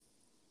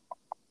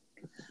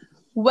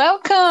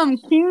Welcome,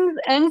 kings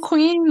and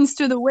queens,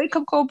 to the Wake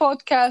Up Call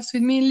podcast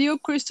with me, Leo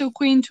Crystal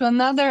Queen, to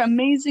another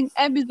amazing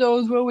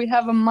episode where we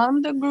have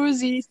Amanda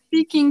Gruzzi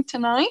speaking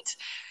tonight.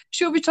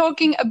 She'll be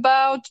talking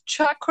about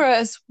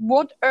chakras.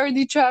 What are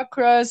the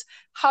chakras?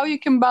 How you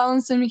can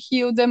balance them,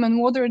 heal them, and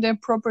what are their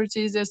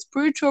properties? Their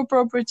spiritual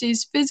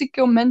properties,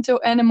 physical,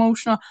 mental, and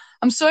emotional.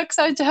 I'm so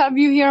excited to have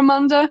you here,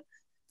 Amanda.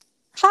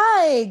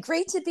 Hi,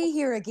 great to be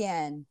here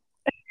again.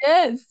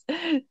 Yes.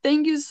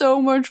 Thank you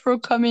so much for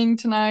coming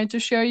tonight to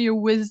share your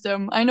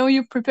wisdom. I know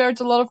you've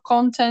prepared a lot of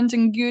content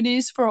and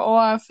goodies for all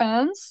our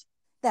fans.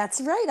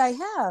 That's right, I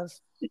have.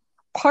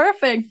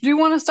 Perfect. Do you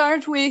want to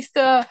start with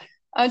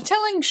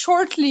telling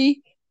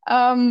shortly,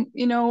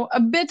 a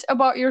bit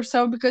about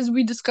yourself because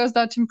we discussed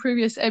that in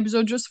previous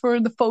episode, just for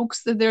the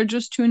folks that they're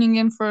just tuning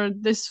in for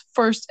this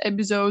first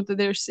episode that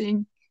they're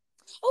seeing.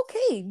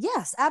 Okay,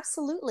 yes,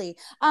 absolutely.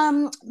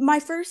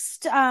 My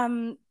first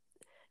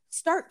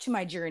start to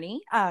my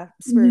journey, Mhm.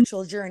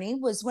 spiritual journey,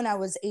 was when I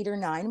was 8 or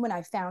 9 when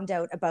I found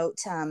out about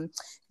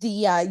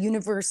the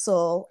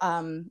universal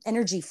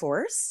energy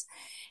force.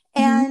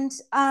 Mhm.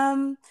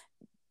 And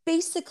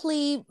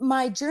basically,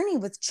 my journey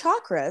with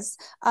chakras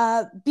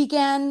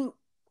began,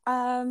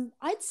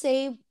 I'd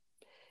say,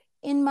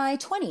 in my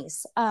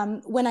 20s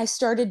when I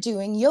started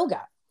doing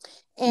yoga.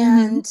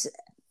 Mhm. And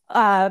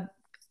uh,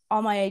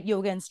 all my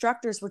yoga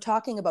instructors were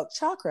talking about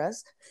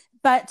chakras,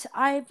 but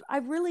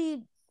I've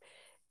really,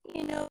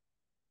 you know,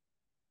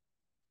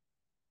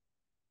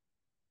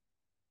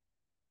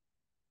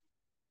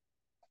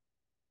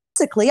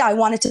 basically I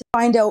wanted to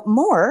find out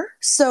more,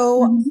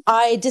 so Mhm.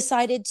 I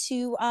decided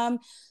to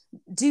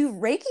do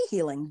Reiki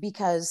healing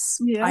because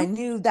Yeah. I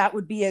knew that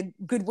would be a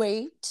good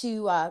way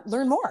to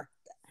learn more,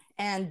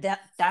 and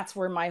that's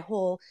where my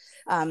whole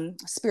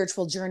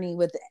spiritual journey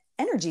with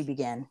energy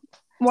began.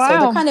 So they're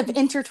Wow. kind of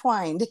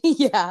intertwined.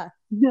 Yeah.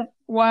 Yeah.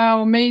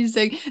 Wow,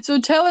 amazing. So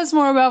tell us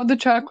more about the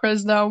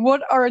chakras now.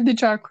 What are the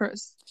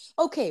chakras?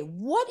 Okay,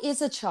 what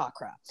is a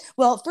chakra?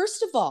 Well,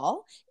 first of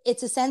all,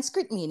 it's a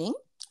Sanskrit meaning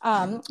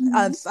Mhm.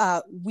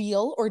 of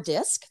wheel or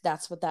disc.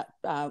 That's what that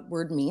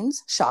word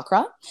means,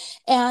 chakra.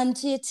 And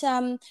it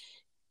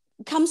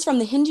comes from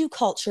the Hindu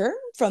culture,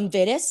 from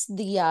Vedas,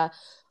 the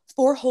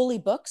four holy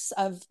books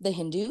of the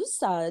Hindus,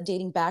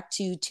 dating back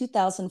to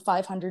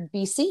 2500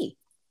 BC.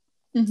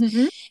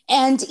 Mhm.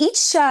 And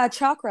each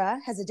chakra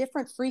has a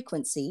different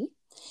frequency,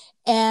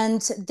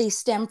 and they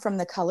stem from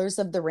the colors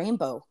of the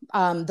rainbow.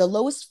 The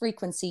lowest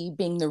frequency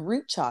being the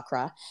root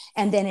chakra,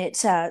 and then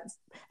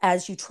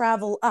as you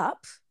travel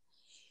up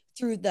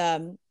through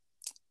the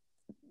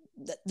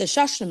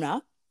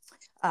Shashamana,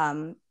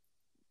 um,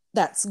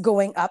 that's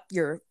going up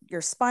your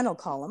spinal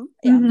column,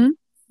 Mhm.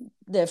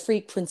 the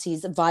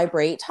frequencies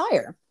vibrate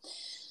higher.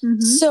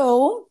 Mhm.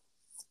 So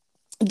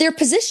they're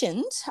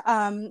positioned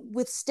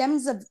with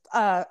stems of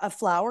a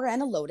flower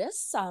and a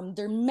lotus.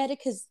 They're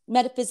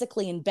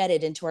metaphysically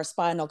embedded into our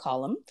spinal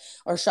column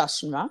or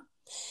Shashamana,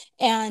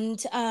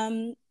 and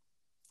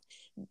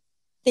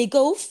they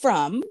go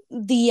from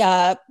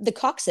the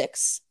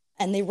coccyx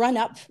and they run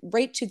up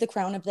right to the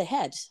crown of the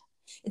head.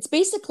 It's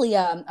basically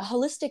a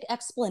holistic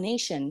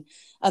explanation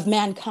of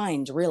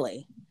mankind,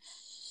 really.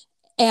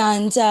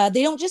 And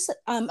they don't just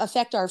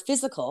affect our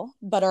physical,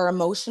 but our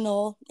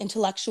emotional,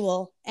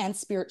 intellectual, and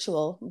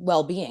spiritual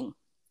well-being.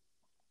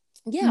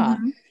 Yeah,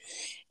 Mhm.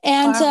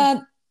 and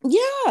Wow.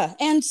 yeah,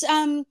 and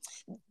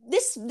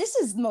this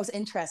is the most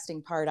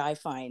interesting part I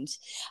find.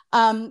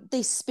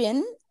 They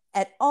spin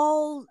at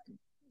all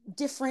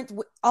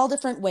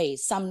different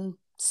ways. Some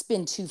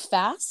spin too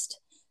fast,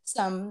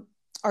 some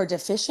are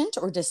deficient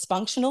or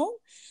dysfunctional,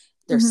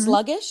 they're Mhm.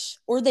 sluggish,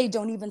 or they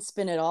don't even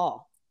spin at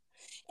all.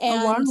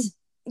 Oh, wow. And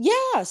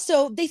yeah,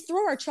 so they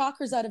throw our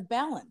chakras out of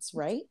balance,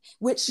 right?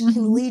 Which can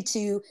Mhm. lead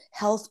to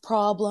health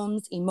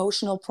problems,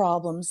 emotional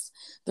problems.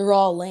 They're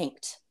all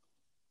linked.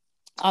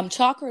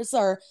 Chakras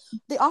are,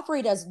 they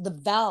operate as the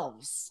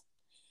valves.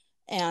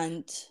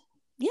 And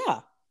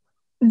yeah,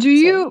 sorry. Do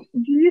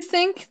you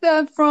think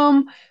that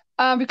from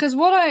because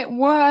what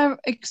I've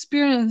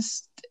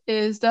experienced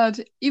is that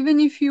even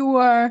if you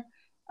are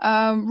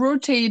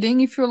rotating,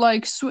 if you're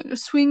like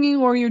swinging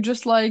or you're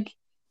just like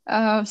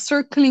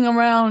circling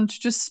around,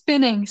 just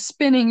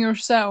spinning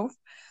yourself,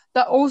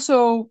 that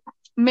also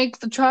makes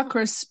the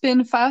chakras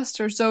spin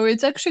faster. So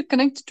it's actually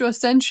connected to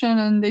ascension,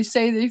 and they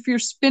say that if you're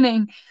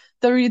spinning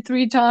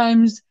 33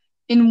 times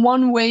in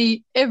one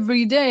way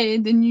every day,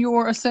 then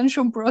your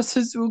ascension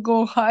process will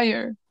go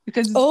higher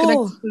because it's connected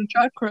Oh, to the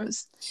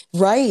chakras.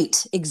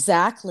 right,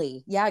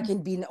 exactly. Yeah, it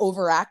can be an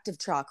overactive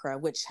chakra,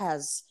 which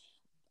has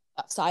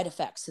side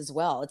effects as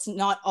well. It's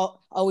not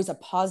always a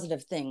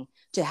positive thing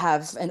to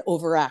have an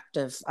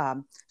overactive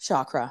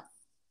chakra.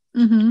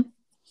 Mm-hmm.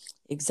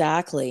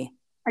 Exactly.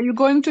 Are you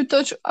going to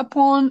touch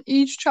upon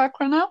each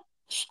chakra now?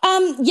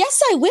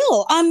 Yes, I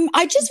will.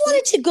 I just Okay.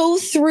 wanted to go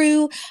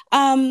through,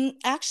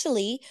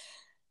 actually,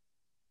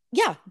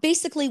 yeah,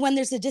 basically when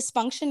there's a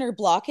dysfunction or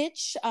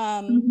blockage,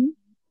 Mm-hmm.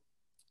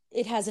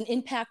 it has an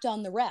impact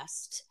on the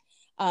rest.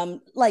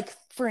 Like,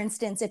 for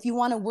instance, if you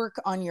want to work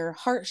on your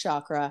heart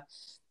chakra,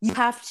 you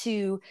have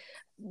to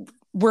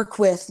work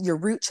with your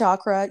root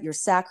chakra, your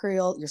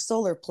sacral, your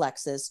solar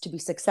plexus to be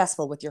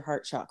successful with your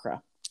heart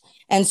chakra,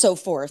 and so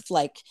forth.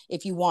 Like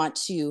if you want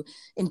to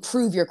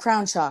improve your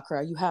crown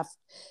chakra,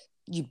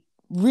 you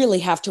really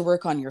have to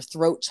work on your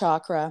throat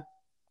chakra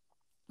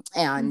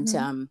and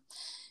Mm-hmm.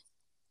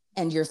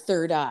 and your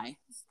third eye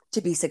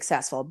to be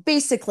successful.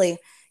 Basically,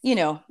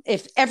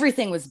 if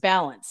everything was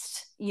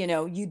balanced,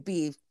 you'd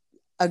be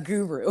a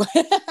guru.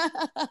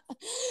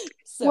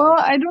 Well, So,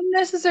 I don't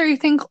necessarily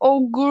think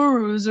all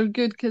gurus are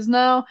good because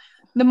now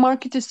the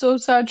market is so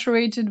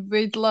saturated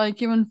with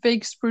like even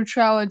fake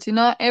spirituality.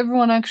 Not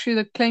everyone actually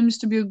that claims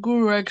to be a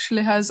guru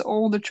actually has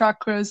all the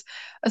chakras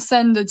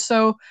ascended.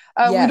 So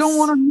we don't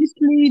want yes.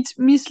 to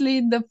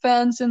mislead the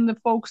fans and the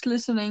folks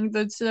listening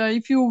that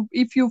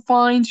if you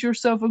find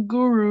yourself a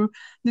guru,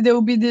 that there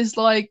will be this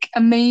like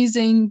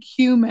amazing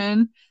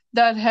human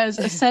that has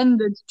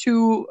ascended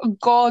to a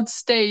god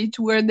state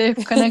where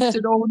they've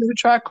connected all the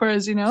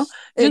chakras. Just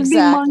be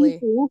Exactly.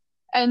 mindful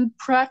and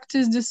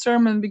practice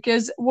discernment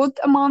because what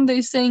Amanda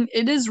is saying,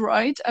 it is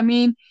right. I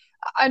mean,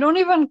 I don't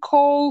even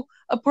call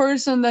a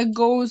person that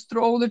goes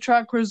through all the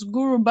chakras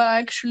guru, but I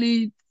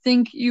actually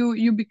think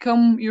you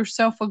become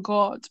yourself a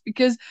god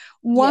because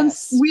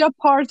once Yes. we are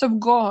part of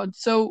God,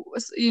 so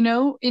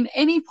in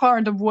any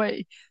part of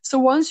way. So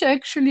once you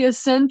actually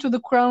ascend to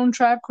the crown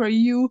chakra,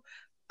 you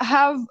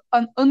have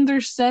an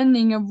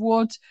understanding of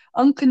what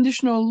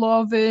unconditional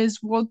love is,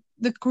 what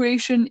the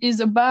creation is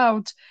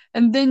about,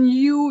 and then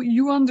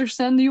you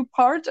understand you're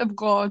part of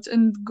God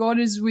and God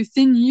is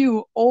within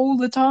you all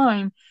the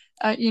time.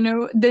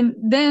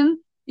 Then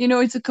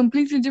it's a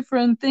completely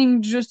different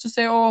thing just to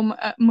say, oh,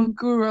 I'm a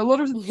guru. A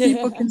lot of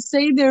people can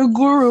say they're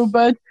guru,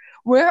 but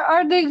where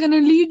are they gonna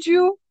lead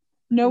you?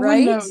 No one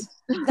Right? knows.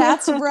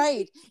 That's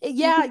right.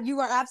 Yeah, you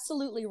are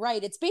absolutely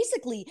right. It's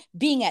basically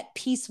being at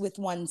peace with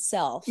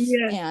oneself.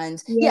 Yes, And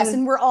yes, yes,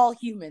 and we're all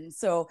human.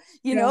 So,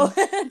 yeah.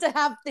 to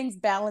have things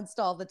balanced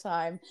all the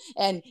time.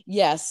 And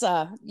yes,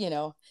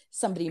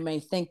 somebody may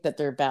think that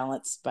they're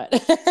balanced, but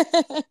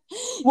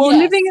Well,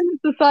 living yes. in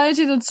a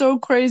society that's so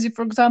crazy,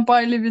 for example,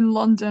 I live in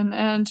London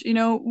and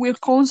we're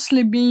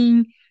constantly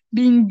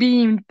being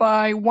beamed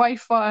by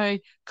Wi-Fi,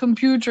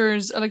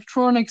 computers,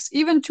 electronics,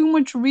 even too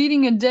much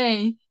reading a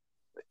day.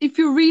 If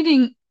you're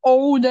reading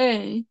all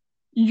day,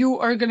 you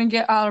are gonna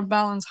get out of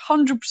balance.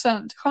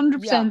 100%. Yeah.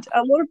 100%.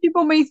 A lot of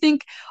people may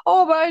think,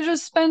 oh, but I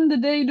just spend the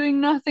day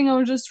doing nothing. I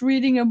was just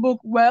reading a book.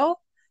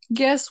 Well,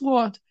 guess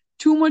what?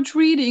 Too much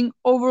reading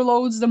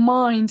overloads the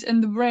mind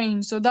and the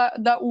brain. So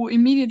that will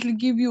immediately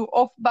give you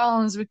off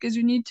balance because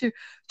you need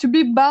to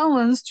be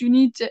balanced, you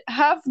need to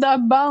have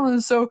that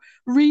balance. So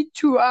read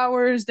 2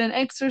 hours, then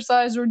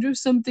exercise or do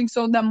something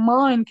so that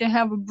mind can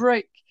have a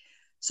break.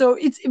 So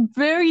it's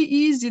very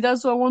easy.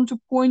 That's what I want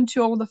to point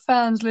to all the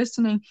fans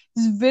listening.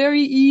 It's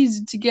very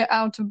easy to get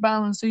out of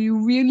balance. So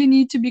you really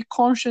need to be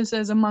conscious,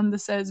 as Amanda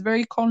says,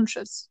 very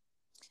conscious.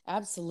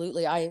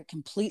 Absolutely. I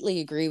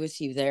completely agree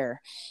with you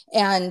there.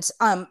 And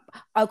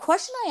a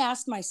question I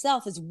asked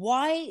myself is,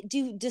 why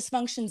do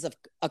dysfunctions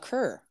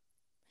occur?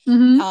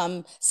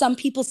 Mm-hmm. Some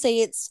people say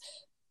it's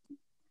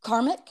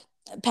karmic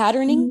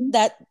patterning,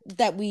 Mm-hmm.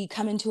 that we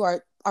come into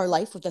our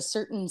life with a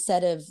certain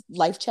set of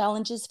life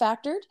challenges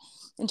factored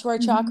into our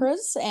Mm-hmm.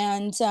 chakras,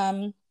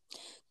 and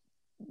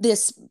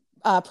this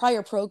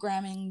prior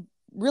programming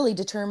really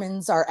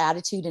determines our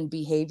attitude and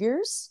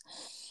behaviors.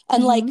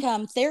 And Mm-hmm.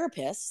 like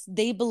therapists,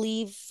 they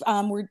believe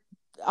we're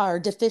our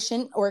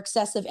deficient or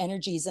excessive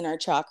energies in our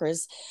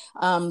chakras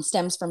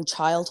stems from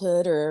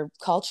childhood or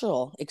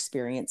cultural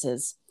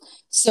experiences.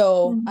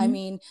 So, I Mm-hmm.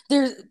 mean,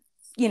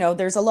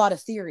 there's a lot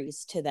of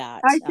theories to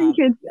that.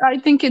 I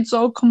think it's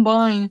all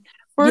combined.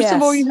 First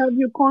of all, Yes. you have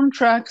your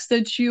contracts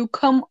that you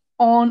come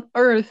on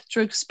Earth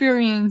to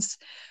experience.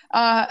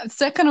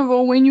 Second of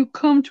all, when you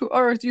come to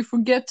Earth, you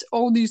forget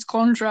all these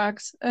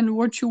contracts and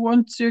what you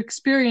want to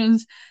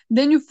experience.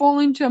 Then you fall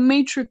into a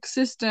matrix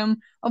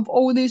system of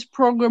all these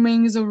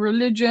programmings of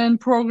religion,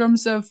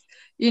 programs of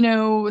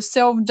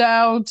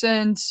self-doubt,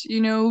 and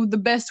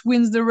the best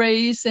wins the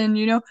race, and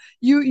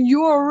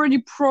you are already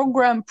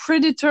programmed,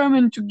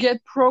 predetermined to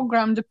get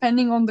programmed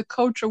depending on the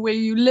culture where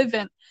you live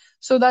in.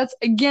 So that's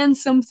again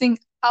something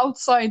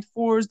outside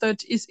force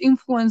that is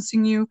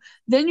influencing you.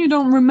 Then you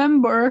don't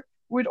remember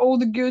with all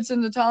the goods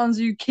and the talents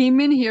you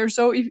came in here.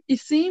 So it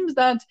seems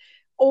that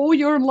all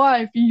your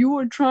life you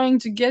were trying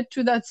to get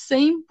to that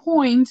same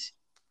point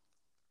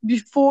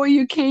before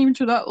you came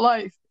to that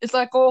life. It's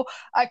like, oh,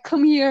 I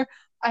come here,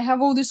 I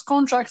have all these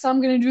contracts,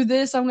 I'm gonna do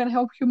this, I'm gonna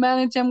help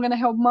humanity, I'm gonna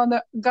help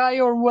Mother Guy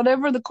or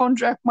whatever the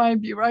contract might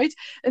be, right?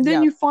 And then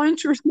Yeah. you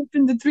find yourself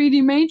in the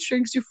 3D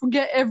matrix, you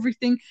forget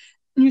everything.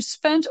 And you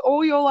spent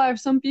all your life.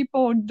 Some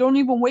people don't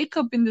even wake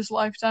up in this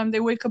lifetime.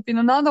 They wake up in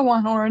another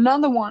one or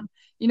another one.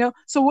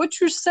 So what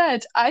you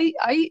said,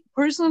 I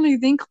personally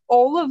think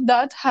all of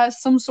that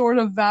has some sort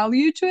of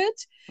value to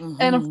it.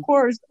 And of Mm-hmm.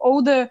 course,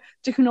 all the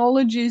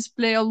technologies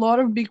play a lot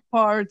of big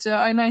part,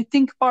 and I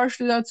think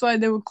partially that's why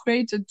they were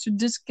created to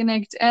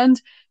disconnect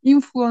and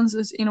influence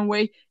us in a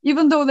way,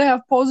 even though they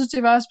have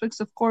positive aspects,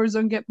 of course,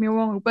 don't get me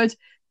wrong, but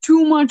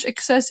too much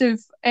excessive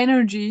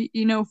energy,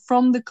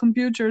 from the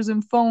computers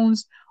and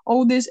phones,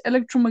 all these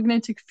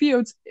electromagnetic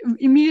fields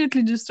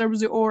immediately disturbs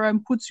the aura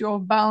and puts you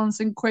off balance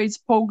and creates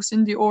pokes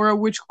in the aura,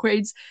 which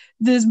creates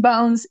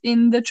disbalance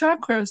in the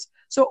chakras.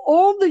 So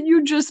all that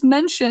you just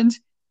mentioned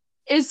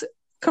is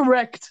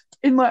correct,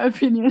 in my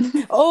opinion.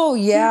 Oh,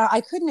 yeah,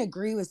 I couldn't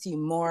agree with you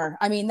more.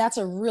 I mean, that's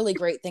a really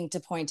great thing to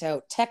point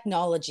out.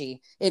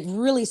 Technology, it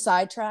really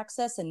sidetracks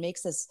us and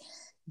makes us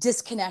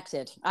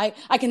disconnected. I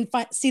can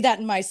see that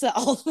in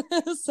myself.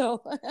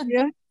 So,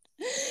 Yeah,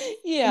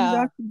 yeah.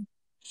 exactly.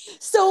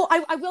 So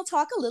I will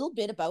talk a little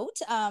bit about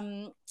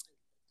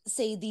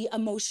say the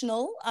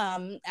emotional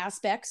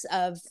aspects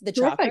of the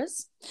Perfect.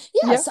 chakras.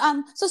 Yeah. Yes.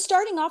 So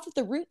starting off with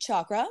the root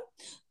chakra,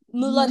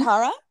 Mm-hmm.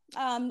 Muladhara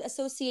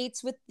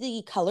associates with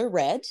the color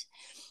red,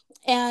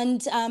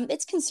 and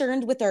it's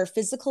concerned with our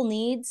physical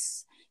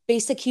needs,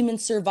 basic human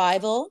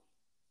survival,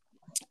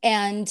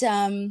 and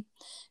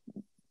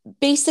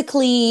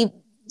basically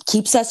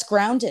keeps us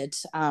grounded.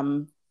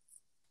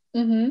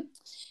 Mm-hmm.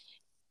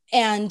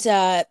 And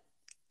an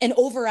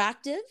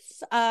overactive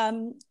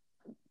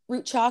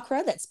root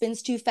chakra that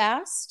spins too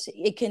fast,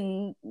 it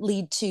can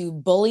lead to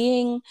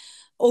bullying,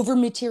 over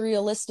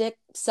materialistic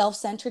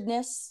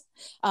self-centeredness.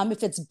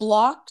 If it's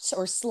blocked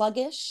or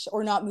sluggish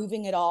or not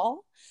moving at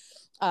all,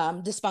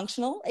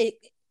 dysfunctional,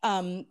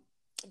 um,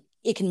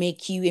 it can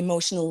make you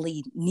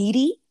emotionally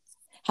needy,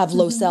 have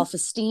low Mm-hmm.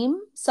 self-esteem,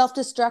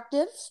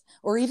 self-destructive,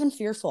 or even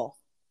fearful.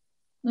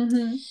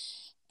 Mm-hmm.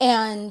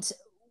 And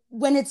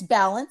when it's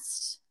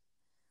balanced,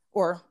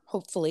 or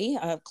hopefully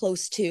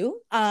close to,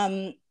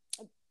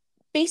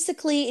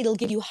 basically it'll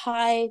give you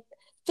high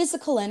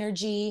physical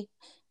energy,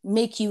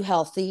 make you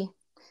healthy,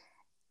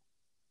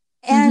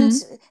 and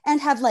Mm-hmm. and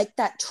have like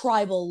that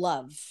tribal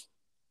love.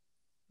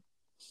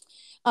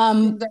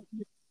 Um,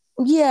 Exactly.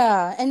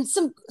 yeah, and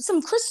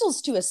some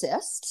crystals to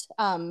assist.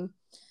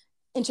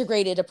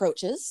 Integrated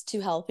approaches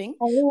to helping.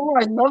 Oh,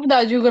 I love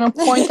that you're gonna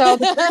point out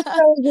the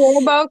crystals. All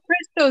about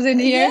crystals in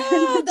Yeah,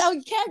 here.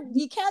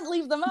 you can't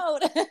leave them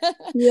out.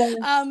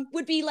 Yeah.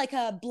 Would be like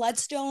a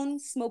bloodstone,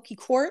 smoky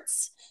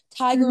quartz,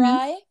 tiger Mm-hmm.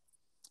 eye,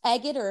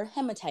 agate, or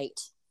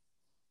hematite.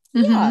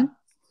 Mm-hmm. Yeah.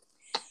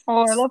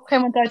 Oh, I love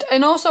hematite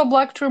and also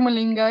black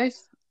tourmaline,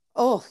 guys.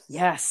 Oh,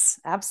 yes,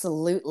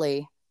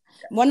 absolutely.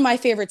 One of my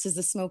favorites is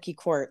the smoky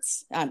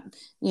quartz.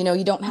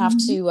 You don't have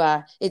Mm-hmm.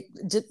 to,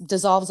 it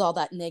dissolves all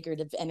that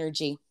negative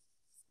energy.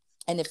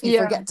 And if you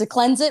Yeah. forget to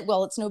cleanse it,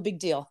 well, it's no big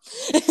deal.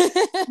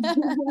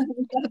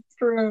 That's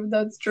true.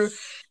 That's true.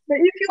 But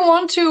if you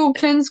want to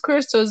cleanse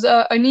crystals,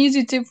 an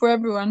easy tip for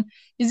everyone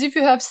is if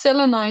you have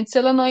selenite.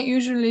 Selenite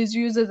usually is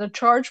used as a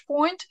charge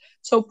point.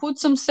 So put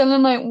some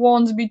selenite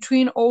wands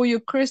between all your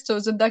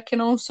crystals, and that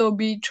can also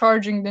be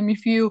charging them.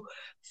 If you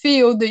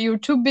feel that you're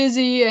too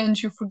busy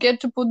and you forget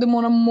to put them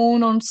on a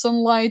moon on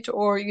sunlight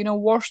or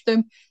wash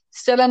them,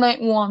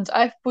 selenite wands.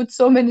 I've put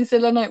so many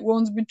selenite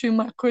wands between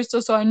my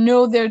crystals, so I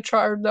know they're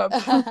charged up.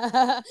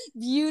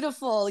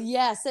 Beautiful.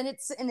 Yes, and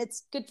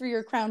it's good for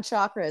your crown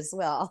chakra as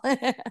well.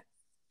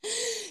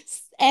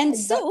 And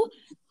so Exactly.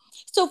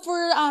 so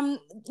for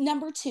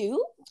number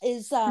 2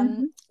 is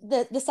Hmm.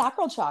 the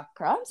sacral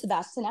chakra,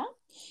 Savasana,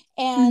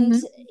 and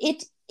Hmm.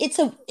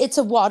 it's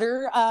a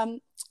water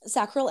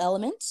sacral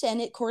element,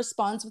 and it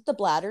corresponds with the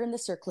bladder and the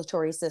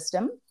circulatory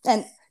system,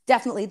 and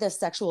definitely the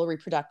sexual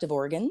reproductive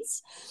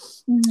organs.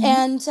 Hmm.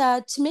 And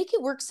to make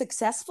it work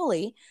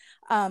successfully,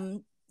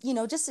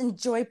 just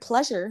enjoy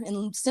pleasure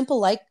in simple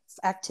life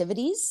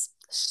activities,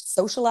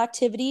 social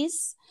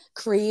activities,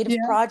 creative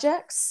Yeah.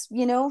 projects,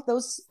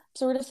 those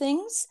sort of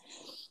things.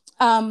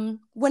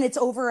 When it's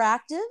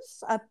overactive,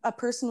 a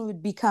person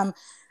would become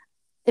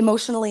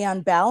emotionally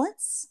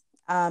unbalanced,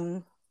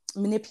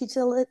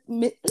 manipulative,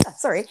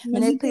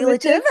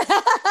 Manipulative.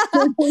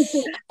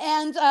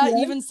 and Yeah.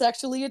 even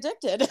sexually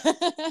addicted.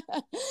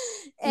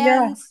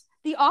 Yeah. And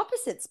the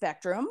opposite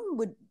spectrum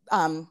would,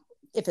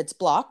 if it's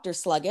blocked or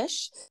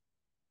sluggish,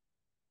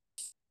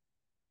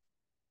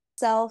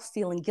 self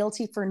feeling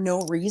guilty for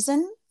no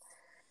reason.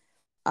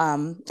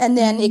 And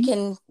then it Hmm.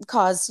 can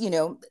cause,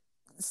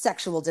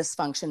 sexual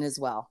dysfunction as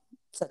well,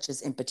 such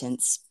as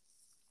impotence.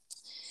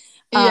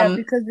 Yeah, Um,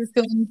 because you're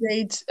feeling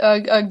great,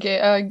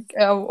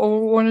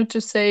 or wanted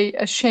to say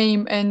a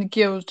shame and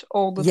guilt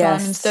all the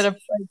time instead yes.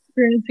 of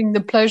experiencing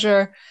the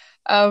pleasure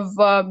of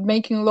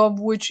making love,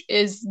 which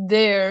is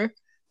there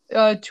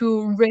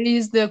to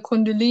raise the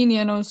kundalini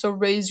and also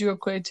raise your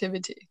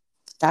creativity.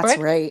 That's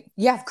Correct? right.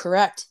 Yeah,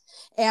 correct.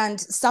 And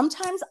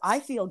sometimes I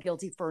feel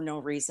guilty for no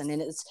reason.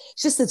 And it's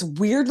just this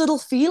weird little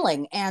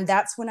feeling. And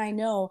that's when I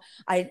know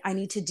I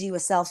need to do a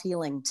self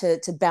healing to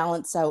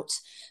balance out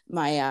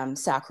my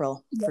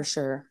sacral Yeah. for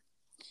sure.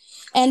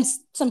 And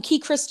some key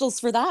crystals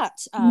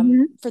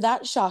Hmm. for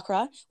that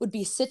chakra would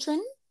be citron,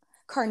 Yeah.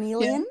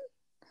 carnelian,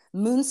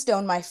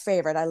 moonstone, my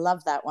favorite. I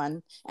love that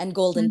one, and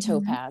golden Hmm.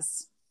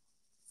 topaz.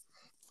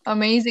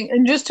 Amazing.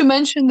 And just to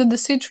mention that the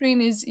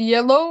citrine is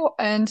yellow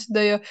and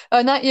the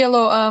not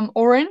yellow,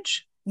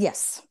 orange.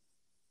 Yes.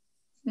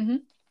 Hmm.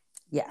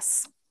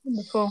 Yes.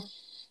 Wonderful.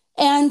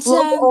 And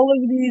Love all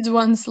of these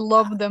ones.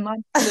 Love them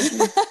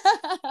absolutely.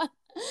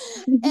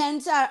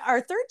 and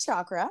our third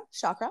chakra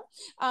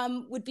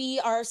would be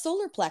our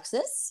solar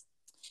plexus,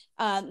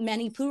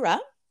 Manipura.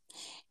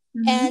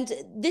 Mm-hmm. And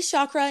this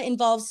chakra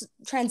involves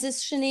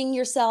transitioning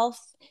yourself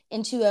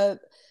into a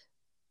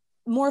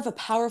more of a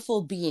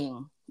powerful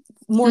being,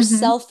 more Mm-hmm.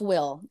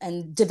 self-will,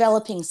 and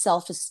developing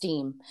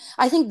self-esteem.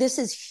 I think this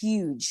is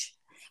huge,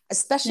 Yeah.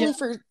 especially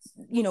for,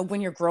 when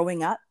you're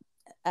growing up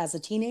as a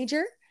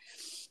teenager.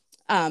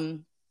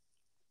 Um,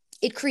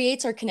 it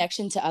creates our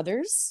connection to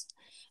others,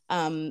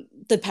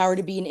 the power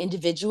to be an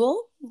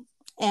individual,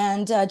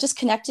 and just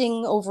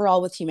connecting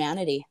overall with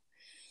humanity.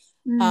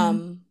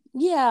 Mm.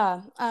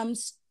 Yeah,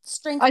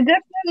 strength. I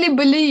definitely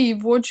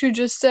believe what you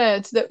just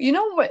said. That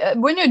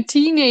when you're a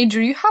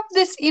teenager, you have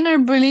this inner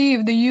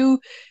belief that you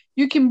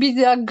can be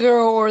that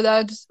girl or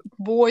that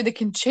boy that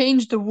can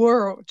change the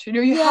world.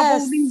 You have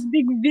all these Yes,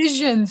 big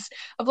visions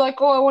of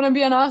like, oh, I want to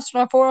be an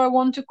astronaut or I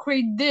want to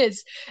create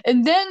this,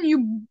 and then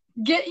you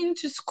get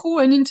into school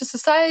and into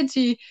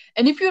society,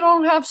 and if you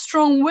don't have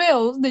strong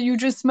will that you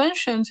just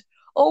mentioned,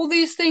 all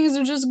these things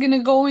are just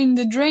gonna go in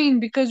the drain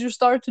because you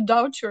start to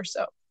doubt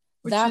yourself,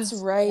 which that's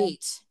is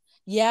right.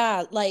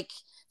 Yeah, like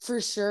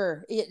for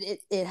sure.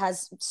 It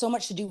has so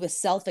much to do with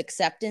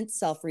self-acceptance, mm,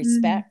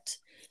 self-respect.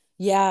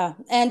 Yeah.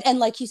 And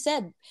like you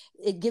said,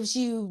 it gives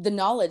you the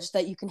knowledge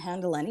that you can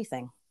handle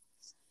anything.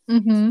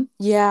 mm-hmm.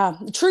 Yeah,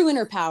 true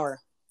inner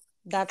power.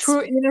 That's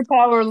True inner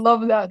power.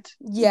 Love that. Love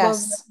that.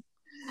 yes.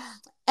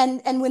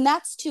 And when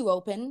that's too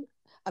open,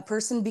 a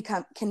person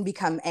can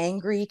become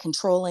angry,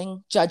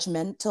 controlling,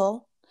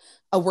 judgmental,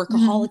 a Mm-hmm.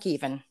 workaholic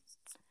even.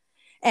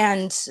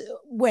 And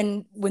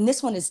when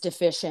this one is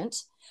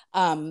deficient,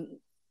 um,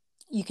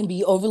 you can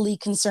be overly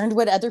concerned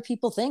what other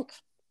people think,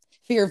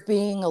 fear of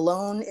being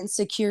alone,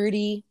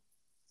 insecurity,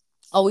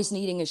 always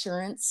needing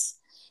assurance.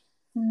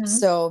 Mm-hmm.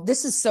 So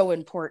this is so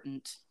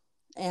important.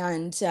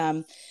 And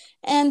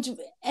and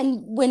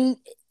and when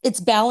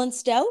it's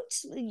balanced out,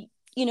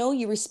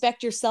 you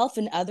respect yourself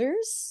and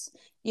others.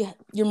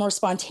 You're more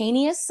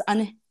spontaneous,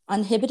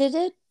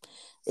 uninhibited.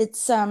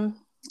 It's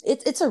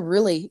it's a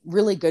really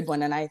really good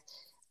one.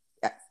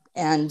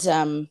 And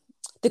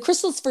the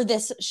crystals for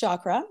this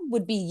chakra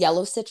would be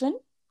yellow citron,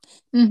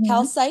 Mm-hmm.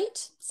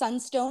 calcite,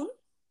 sunstone.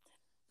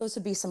 Those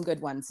would be some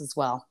good ones as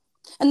well.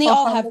 And they A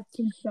all have, hundred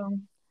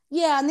percent.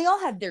 yeah, and they all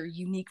have their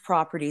unique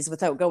properties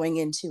without going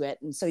into it.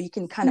 And so you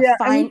can kind of Yeah,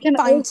 and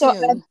fine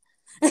tune.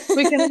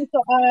 we can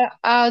also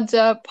add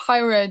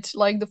pirate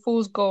like the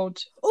fool's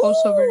gold.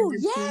 Also very Oh,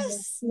 good too.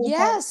 yes, Fool card.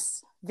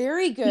 yes.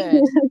 Very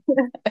good.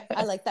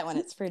 I like that one.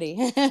 It's pretty.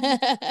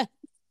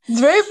 It's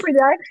very pretty.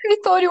 I actually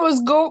thought it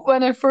was gold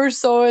when I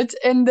first saw it,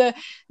 and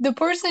the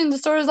person in the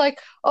store is like,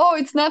 "Oh,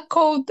 it's not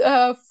called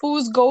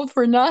fool's gold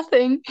for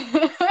nothing."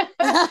 Like,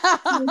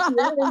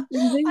 yes,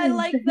 I indeed.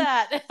 like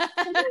that.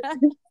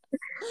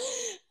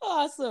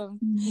 Awesome.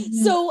 Mhm.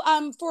 So,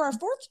 for our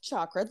fourth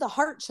chakra, the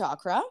heart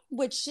chakra,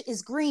 which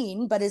is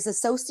green but is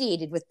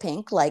associated with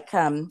pink, like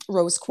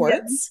rose Yeah.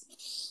 quartz,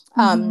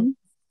 Mm-hmm.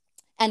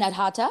 and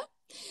adhata.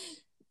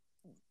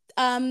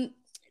 Um,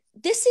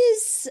 this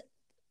is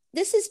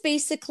this is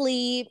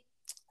basically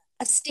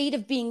a state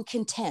of being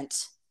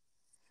content,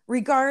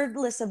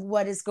 regardless of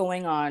what is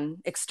going on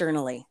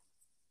externally.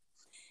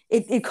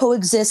 It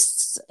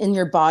coexists in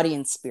your body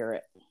and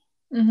spirit.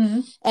 Mm-hmm.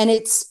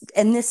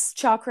 And this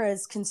chakra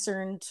is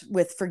concerned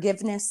with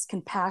forgiveness,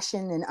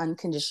 compassion, and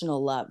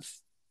unconditional love,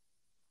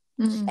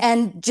 Mm-hmm.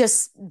 and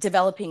just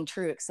developing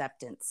true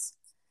acceptance.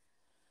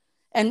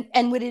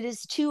 And when it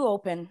is too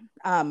open,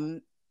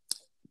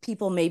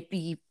 people may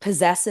be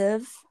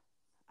possessive,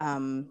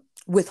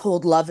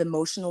 withhold love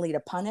emotionally to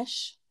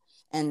punish,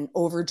 and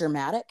over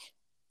dramatic.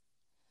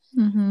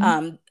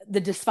 Mm-hmm.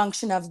 The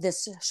dysfunction of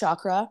this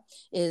chakra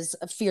is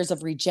fears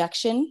of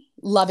rejection,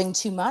 loving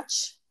too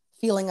much,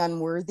 feeling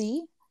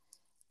unworthy,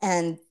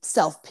 and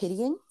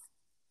self-pitying.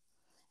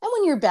 And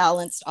when you're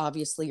balanced,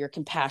 obviously, you're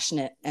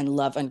compassionate and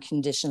love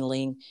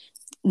unconditionally,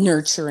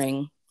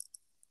 nurturing.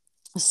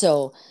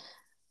 So,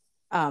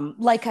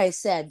 like I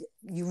said,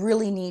 you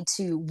really need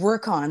to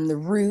work on the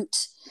root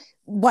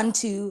one,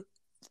 two,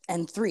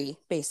 and three,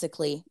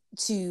 basically,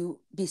 to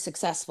be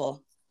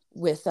successful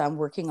with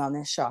working on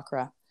this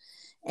chakra.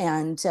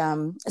 And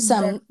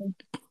Exactly.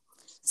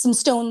 some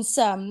stones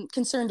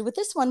concerned with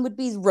this one would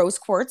be rose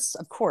quartz,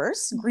 of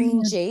course,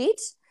 green Mhm. jade,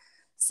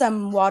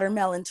 some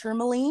watermelon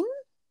tourmaline,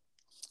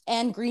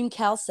 and green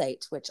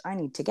calcite, which I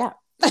need to get.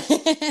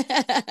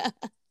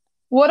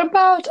 What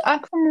about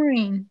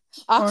aquamarine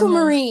or no?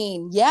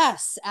 Aquamarine,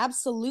 yes,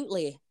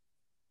 absolutely.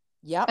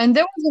 Yep, And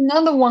there was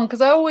another one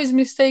because I always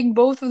mistake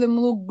both of them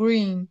look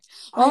green.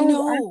 I One was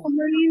know.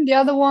 aquamarine, the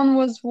other one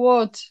was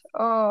what?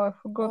 Oh, I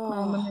forgot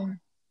now the Oh, name.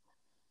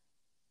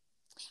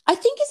 I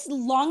think as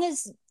long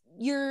as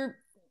you're,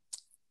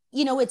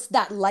 it's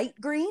that light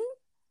green.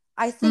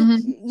 I think,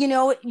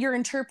 Mm-hmm. your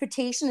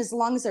interpretation, as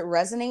long as it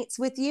resonates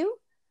with you,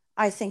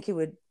 I think it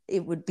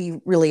would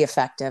be really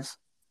effective.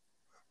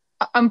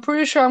 I'm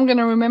pretty sure I'm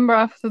gonna remember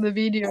after the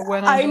video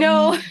when I I don't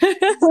know. need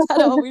it.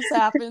 That always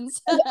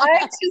happens.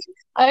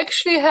 I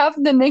actually have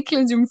the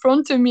necklace in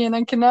front of me and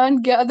I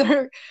cannot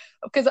gather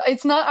because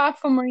it's not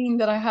aquamarine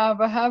that I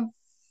have. I have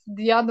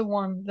the other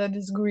one that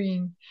is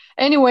green.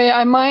 Anyway,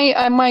 I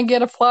might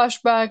get a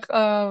flashback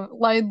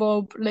light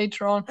bulb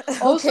later on.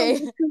 Also,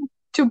 Okay.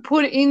 to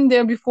put in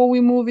there before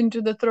we move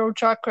into the throat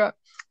chakra,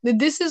 that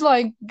this is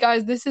like,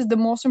 guys, this is the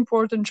most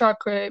important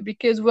chakra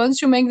because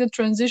once you make the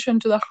transition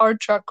to the heart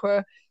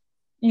chakra,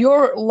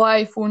 your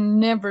life will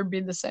never be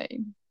the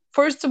same.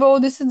 First of all,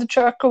 this is the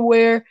chakra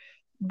where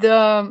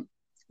the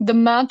the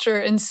matter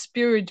and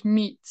spirit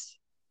meets.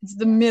 It's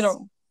the Yes.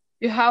 middle.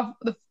 You have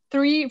the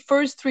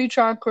first three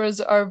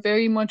chakras are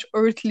very much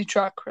earthly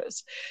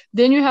chakras.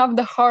 Then you have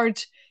the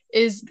heart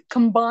is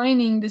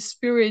combining the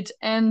spirit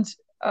and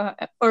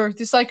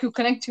earth. It's like you're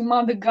connecting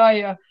Mother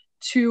Gaia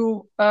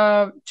to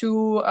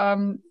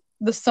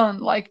the sun.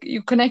 Like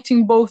you're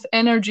connecting both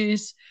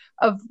energies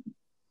of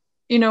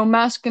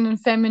masculine and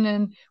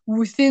feminine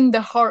within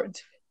the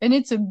heart. And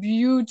it's a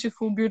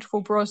beautiful,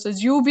 beautiful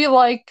process. You'll be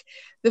like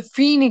the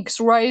phoenix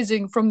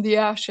rising from the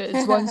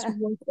ashes once you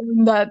work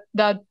on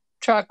that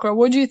chakra.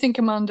 What do you think,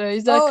 Amanda?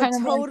 Is that Oh, kind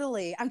of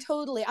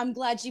like I'm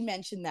glad you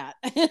mentioned that.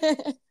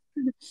 perfect?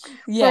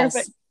 Yes.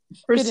 Good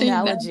Proceed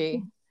now.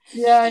 analogy.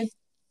 Yeah.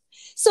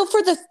 So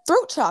for the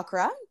throat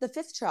chakra, the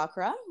fifth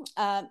chakra,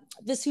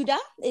 Visuddha,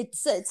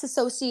 it's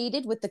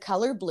associated with the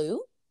color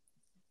blue,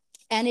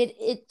 and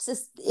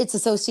it's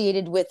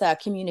associated with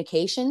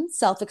communication, Mm-hmm.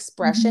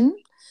 self-expression,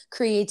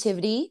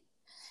 creativity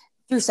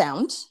through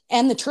sound,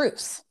 and the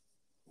truth.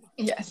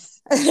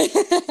 Yes.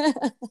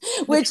 The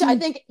Which I truth.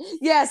 think,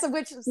 yes,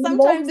 which We love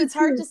sometimes the it's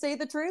hard to truth. say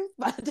the truth,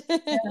 but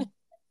Yeah.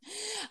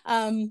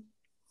 um,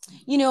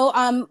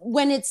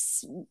 when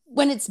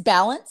it's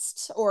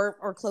balanced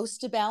or close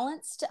to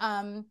balanced,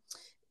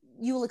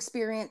 you will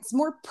experience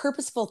more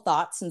purposeful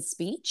thoughts and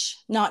speech,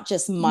 not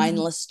just Mm-hmm.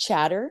 mindless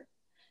chatter,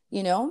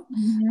 you know.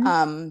 Mm-hmm.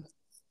 Um,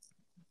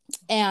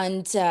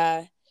 and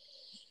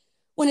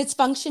when it's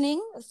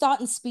functioning, thought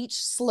and speech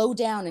slow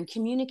down, and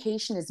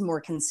communication is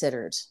more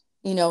considered.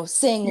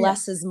 Saying Yeah.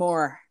 less is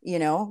more.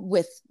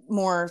 With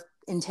more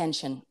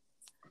intention.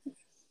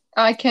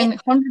 I can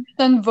It,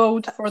 100%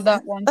 vote for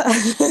that one.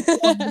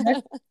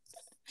 100%.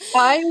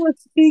 I was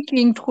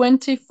speaking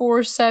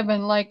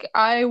 24/7. Like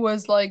I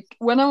was like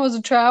when I was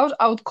a child,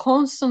 I would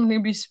constantly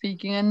be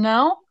speaking, and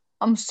now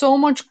I'm so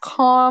much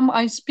calm.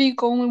 I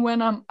speak only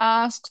when I'm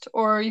asked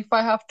or if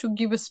I have to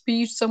give a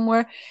speech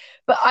somewhere.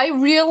 But I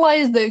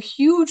realized the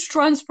huge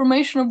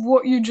transformation of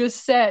what you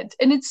just said,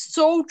 and it's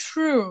so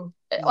true.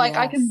 Like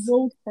I can yes.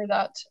 vote for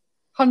that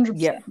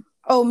Yeah. 100%.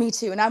 Oh, me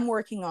too. And I'm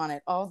working on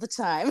it all the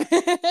time.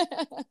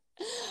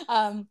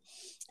 um,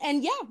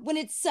 and yeah, when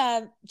it's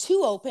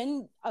too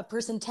open, a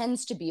person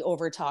tends to be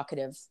over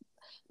talkative.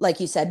 Like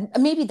you said,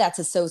 maybe that's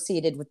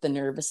associated with the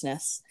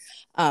nervousness.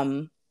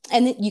 And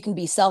you can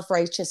be self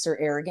righteous or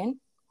arrogant.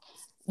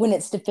 When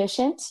it's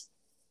deficient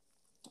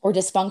or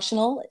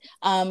dysfunctional,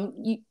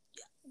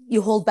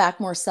 you hold back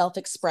more self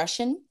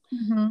expression.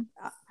 Mm-hmm.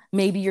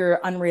 Maybe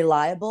you're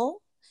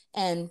unreliable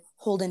and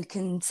hold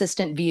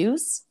inconsistent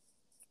views.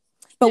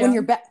 But when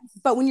Yeah. you're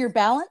but when you're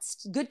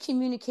balanced, good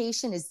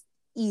communication is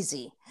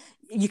easy.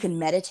 You can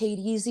meditate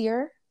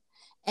easier,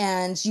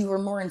 and you are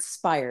more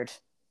inspired.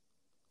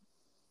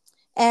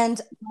 And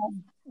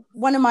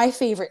one of my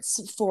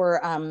favorites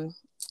for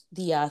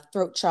the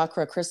throat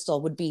chakra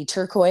crystal would be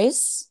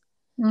turquoise,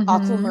 Mm-hmm.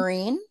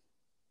 aquamarine.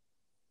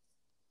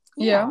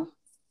 Yeah. Yeah,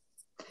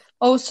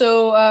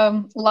 Also,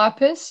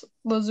 lapis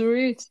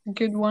lazuli. It's a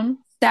good one.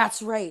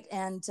 that's right.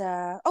 And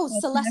That's my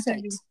celestite.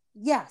 favorite.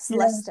 Yeah, Yeah.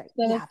 celestite.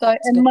 Yeah, Celestite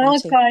that's a and good one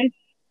too. malachite.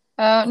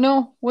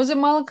 No, was it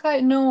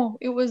malachite? No,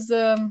 it was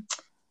the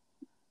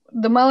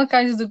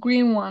malachite is the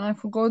green one. I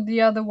forgot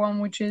the other one,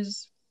 which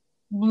is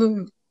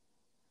blue.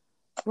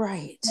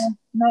 Right.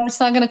 No, it's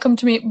not gonna come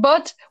to me.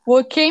 But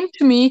what came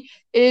to me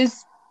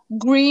is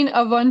green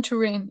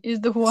aventurine is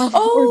the one for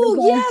the Oh,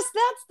 guy. yes,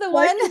 that's the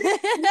Like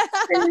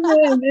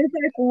it's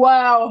like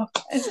wow.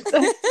 It's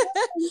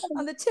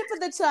On the tip of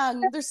the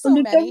tongue. There's on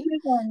so the top of many. the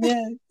tongue,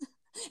 yeah.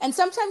 And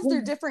sometimes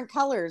they're different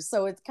colors,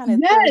 so it kind of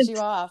throws Yes. you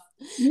off.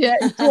 Yeah,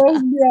 it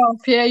throws me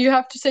off. Yeah, you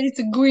have to say it's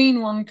a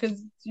green one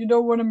because you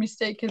don't want to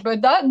mistake it.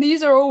 But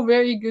these are all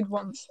very good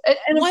ones.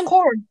 And of One,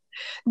 course,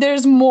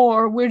 there's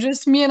more. We're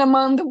just me and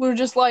Amanda. We're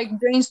just like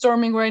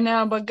brainstorming right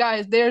now. But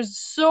guys, there's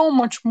so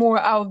much more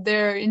out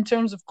there in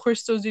terms of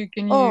crystals you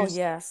can oh, use.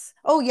 yes.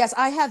 Oh, yes.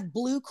 I have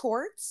blue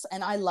quartz,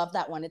 and I love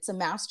that one. It's a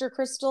master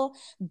crystal,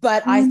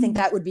 but I think Mm,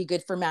 that would be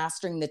good for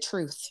mastering the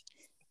truth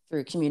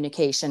through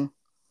communication.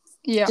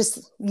 yeah,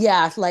 Just,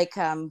 yeah, like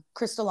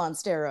crystal on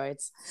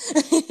steroids.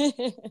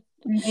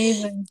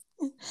 amazing.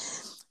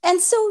 And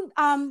so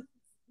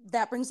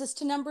that brings us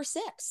to number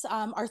 6,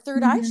 our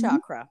third eye Mm-hmm.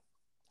 chakra,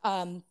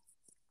 um,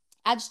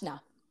 Ajna.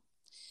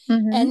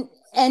 Mm-hmm.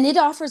 And it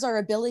offers our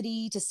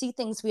ability to see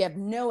things we have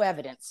no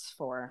evidence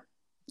for,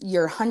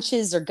 your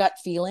hunches or gut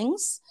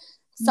feelings,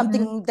 Mm-hmm.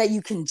 something that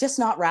you can just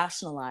not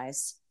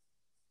rationalize.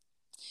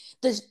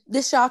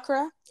 This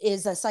chakra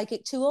is a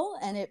psychic tool,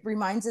 and it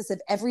reminds us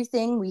of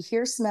everything we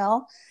hear,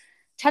 smell,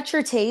 touch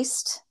or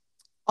taste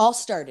all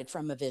started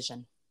from a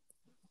vision.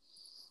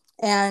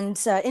 And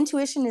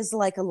intuition is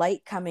like a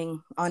light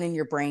coming on in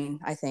your brain,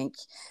 I think.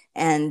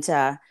 And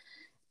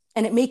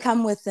it may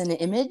come with an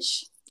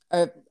image,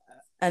 a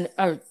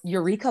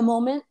eureka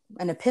moment,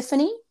 an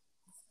epiphany.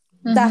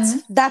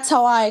 That's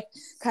how I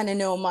kind of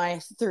know my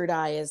third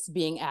eye is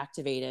being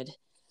activated.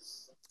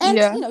 And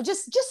Yeah.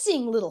 just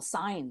seeing little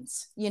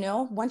signs,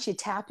 once you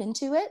tap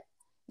into it,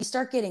 you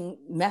start getting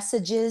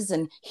messages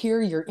and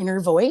hear your inner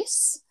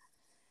voice.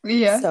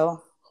 Yeah.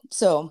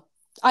 So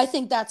I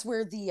think that's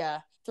where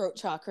the throat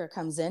chakra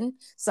comes in.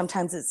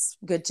 Sometimes it's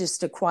good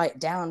just to quiet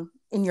down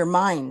in your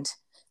mind,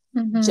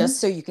 just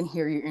so you can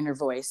hear your inner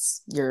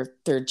voice, your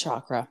third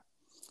chakra.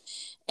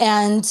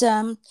 And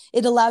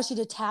it allows you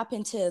to tap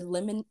into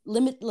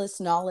limitless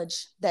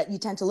knowledge that you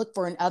tend to look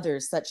for in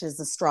others, such as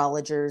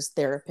astrologers,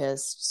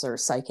 therapists, or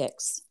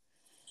psychics.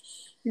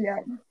 Yeah.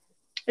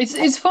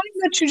 It's funny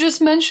that you just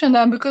mentioned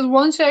that, because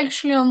once you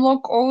actually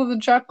unlock all of the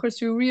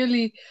chakras, you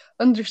really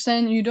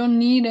understand you don't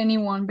need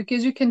anyone,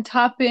 because you can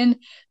tap in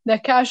the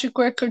Akashic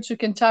records, you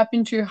can tap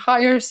into your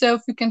higher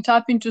self, you can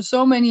tap into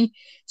so many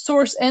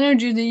source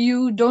energy that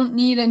you don't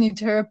need any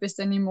therapist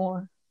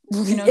anymore.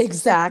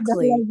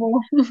 Exactly.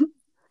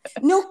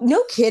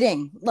 No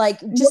kidding. Like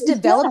just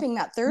developing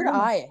that third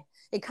eye,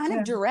 it kind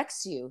of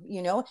directs you,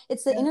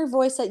 it's the inner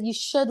voice that you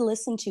should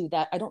listen to,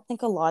 that I don't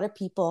think a lot of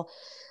people,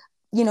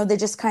 they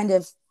just kind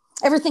of,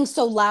 everything's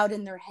so loud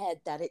in their head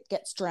that it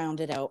gets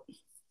drowned out.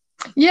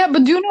 Yeah,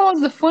 but do you know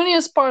what's the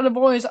funniest part of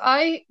all is,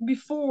 I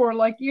before,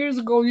 like years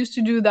ago, used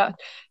to do that.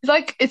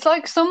 It's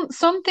like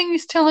something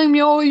is telling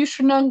me, oh, you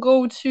should not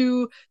go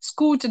to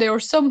school today or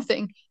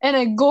something, and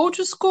I go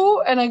to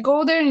school and I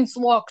go there and it's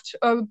locked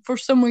for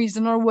some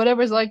reason or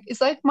whatever. It's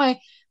like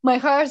my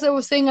higher self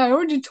was saying, I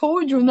already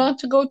told you not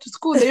to go to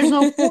school. There's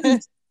no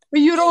point. But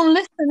you don't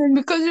listen, and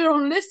because you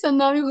don't listen,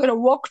 now you gotta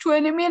walk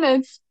 20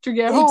 minutes to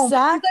get home.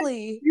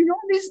 Exactly.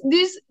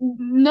 These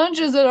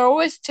nudges that are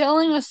always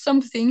telling us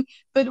something,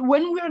 but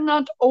when we're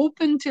not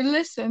open to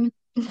listen,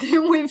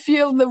 then we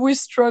feel that we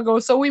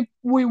struggle. So we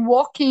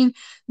walking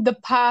the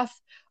path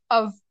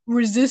of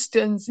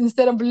resistance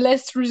instead of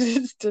less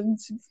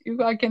resistance, if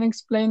I can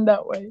explain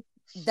that way.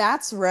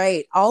 That's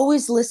right.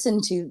 Always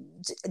listen to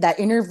that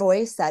inner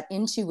voice, that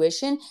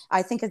intuition.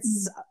 I think it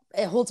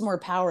holds more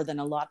power than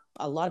a lot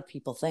of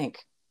people think.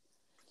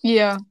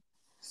 Yeah.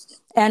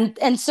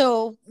 And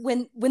so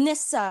when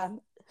this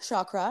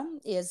chakra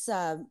is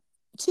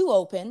too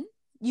open,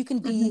 you can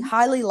be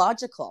highly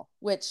logical,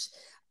 which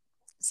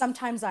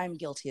sometimes I'm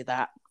guilty of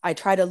that. I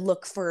try to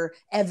look for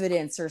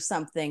evidence or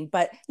something,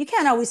 but you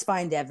can't always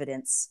find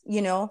evidence,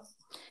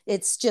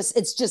 It's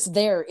just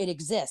there. It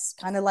exists,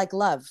 kind of like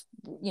love.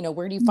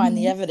 Where do you find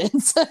the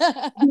evidence?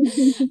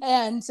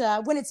 And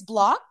when it's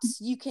blocked,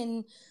 you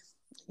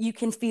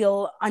can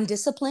feel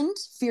undisciplined,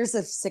 fears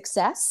of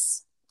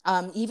success,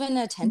 even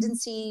a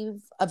tendency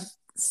of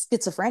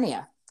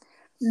schizophrenia,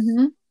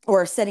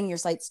 or setting your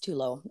sights too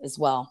low as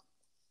well.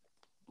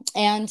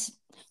 And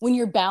when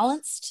you're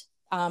balanced,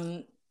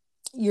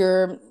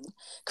 you're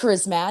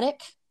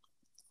charismatic,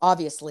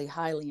 obviously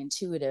highly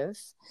intuitive,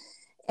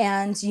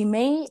 and you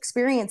may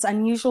experience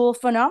unusual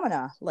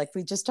phenomena like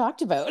we just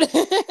talked about.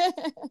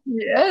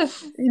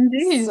 Yes,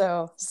 indeed.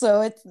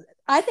 So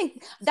I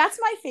think that's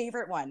my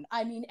favorite one.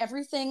 I mean,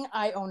 everything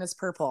I own is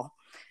purple.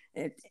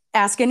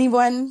 Ask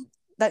anyone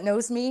that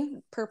knows me,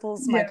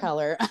 purple's my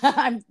color.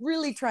 I'm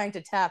really trying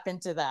to tap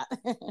into that.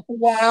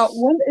 Wow,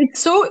 well, it's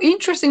so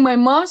interesting. My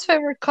mom's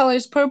favorite color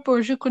is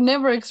purple. She could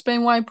never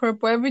explain why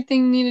purple.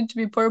 Everything needed to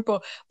be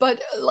purple.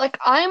 But like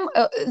I'm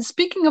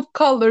speaking of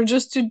color,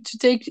 just to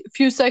take a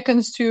few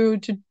seconds to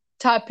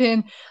tap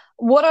in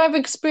what I've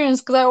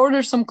experienced, because I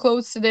ordered some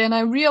clothes today and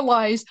I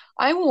realized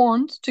I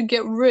want to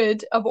get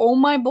rid of all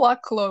my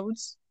black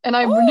clothes. And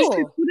I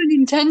literally put an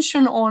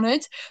intention on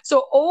it.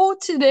 So all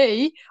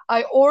today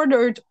I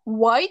ordered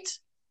white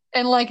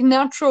and like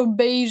natural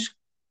beige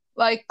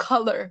like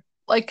color.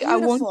 Like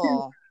Beautiful. I want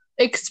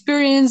to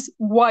experience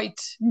white,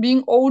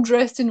 being all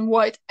dressed in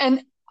white.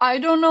 And I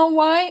don't know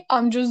why,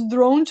 I'm just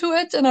drawn to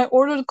it. And I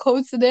ordered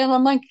clothes today and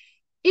I'm like,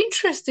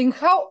 interesting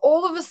how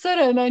all of a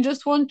sudden I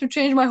just want to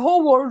change my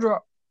whole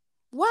wardrobe.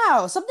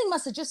 Wow, something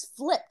must have just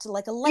flipped,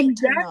 like a light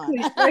turned on.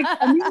 Like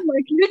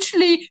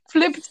literally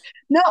flipped,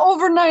 not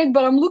overnight,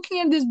 but I'm looking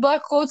at these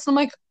black clothes and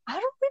I'm like, I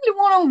don't really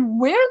want to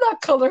wear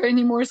that color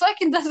anymore. It's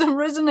like it doesn't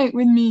resonate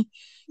with me.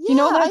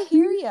 Yeah, I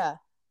hear you.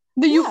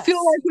 Do you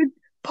feel like with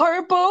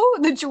purple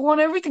that you want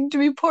everything to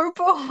be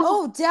purple?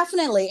 Oh,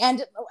 definitely.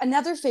 And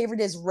another favorite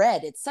is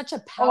red. It's such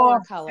a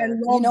power color. I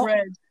love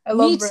red. I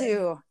love me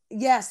too.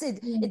 Yes,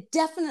 it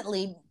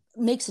definitely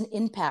makes an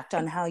impact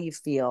on how you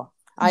feel.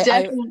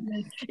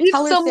 Definitely. If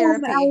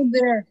someone out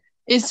there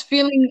is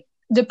feeling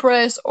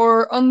depressed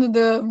or under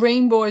the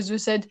rainbow, as we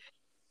said,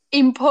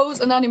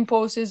 not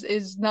impose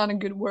is not a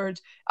good word.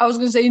 I was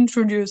going to say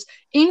introduce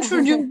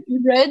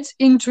red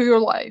into your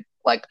life.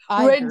 like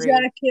I red agree.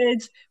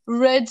 jackets,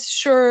 red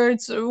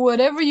shirts,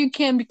 whatever you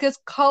can, because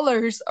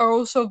colors are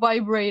also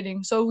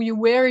vibrating. So you're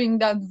wearing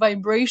that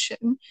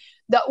vibration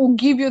that will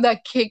give you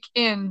that kick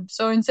in.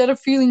 So instead of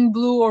feeling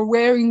blue or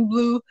wearing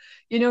blue,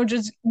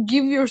 just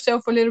give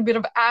yourself a little bit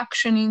of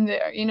action in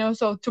there,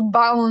 so to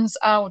balance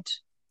out.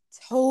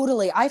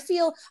 Totally. I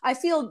feel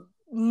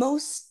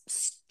most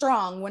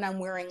strong when I'm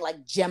wearing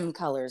like gem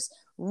colors,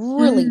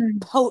 really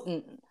Mm.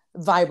 potent,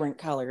 vibrant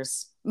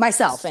colors.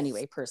 Myself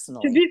anyway,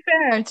 personally.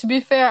 To be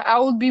fair, I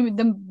would be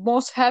the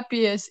most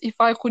happiest if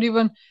I could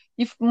even,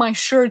 if my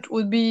shirt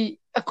would be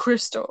a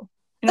crystal.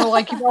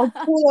 Like if I would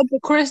pull up a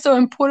crystal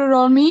and put it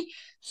on me,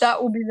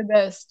 that would be the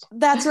best.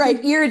 That's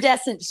right,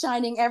 iridescent,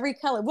 shining every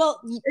color. Well,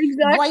 white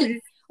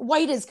Exactly.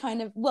 white is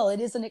kind of, well,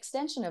 it is an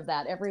extension of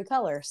that, every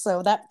color.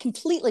 So that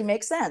completely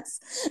makes sense.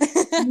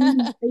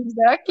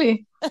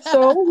 Exactly.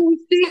 So we'll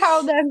see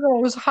how that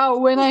goes. How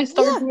when I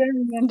start Yeah.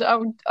 wearing it,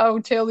 I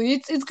will tell you.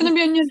 It's gonna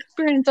be a new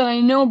experience, and I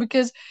know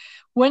because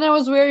when I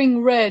was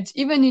wearing red,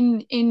 even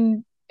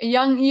in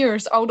young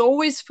years, I would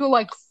always feel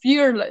like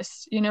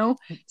fearless.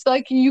 It's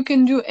like you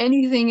can do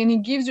anything, and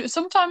it gives you.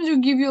 Sometimes you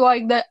give you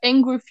like that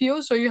angry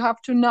feel, so you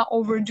have to not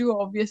overdo,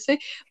 obviously.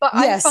 But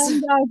I Yes.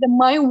 found out that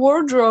my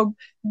wardrobe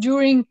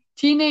during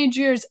teenage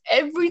years,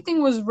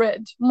 everything was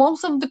red.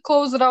 Most of the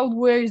clothes that I would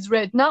wear is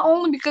red. Not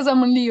only because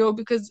I'm a Leo,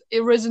 because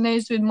it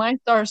resonates with my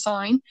star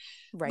sign,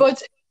 Right.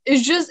 but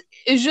it's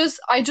just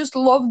I just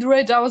loved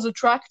red. I was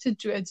attracted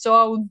to it. So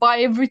I would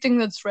buy everything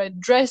that's red,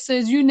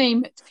 dresses, you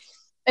name it.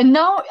 And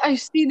now I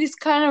see this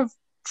kind of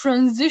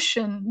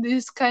transition,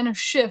 this kind of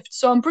shift.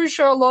 So I'm pretty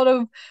sure a lot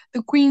of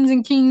the queens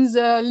and kings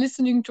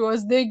listening to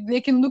us,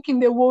 they can look in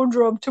their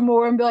wardrobe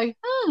tomorrow and be like,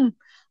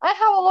 I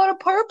have a lot of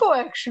purple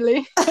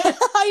actually.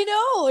 I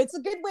know. It's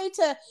a good way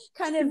to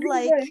kind of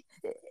like,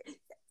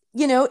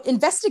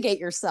 investigate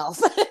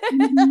yourself.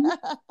 Mhm.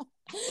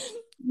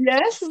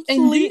 Yes, indeed.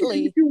 And if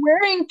Completely. you're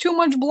wearing too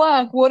much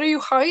black, what are you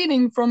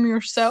hiding from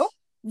yourself?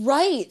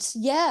 Right.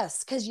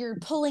 Yes, because you're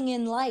pulling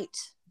in light,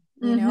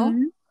 you know?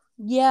 Mm-hmm.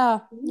 Yeah,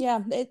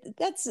 yeah.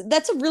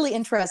 That's a really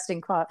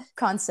interesting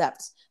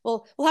concept.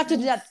 Well, we'll have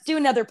to do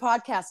another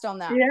podcast on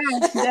that. Yeah,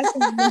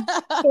 definitely.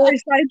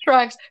 Sorry,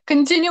 sidetracks.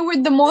 Continue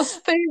with the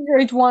most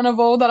favorite one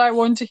of all that I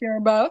want to hear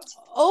about.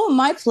 Oh,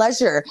 my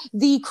pleasure.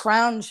 The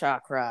crown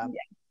chakra, Yeah.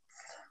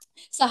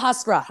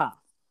 Sahasrara.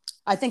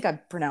 I think I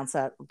pronounced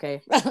that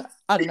okay.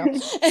 I don't know.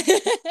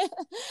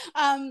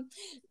 um,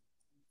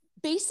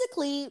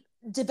 Basically,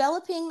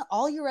 developing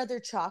all your other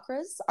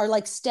chakras are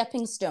like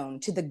stepping stone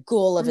to the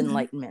goal of Mm-hmm.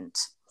 enlightenment,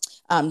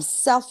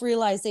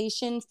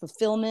 self-realization,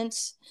 fulfillment,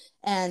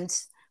 and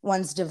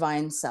one's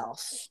divine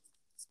self.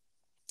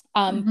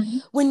 um, Mm-hmm.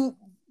 when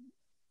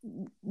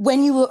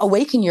when you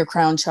awaken your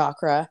crown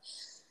chakra,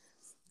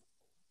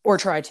 or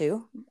try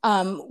to,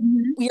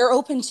 Mm-hmm. we are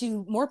open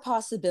to more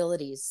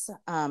possibilities,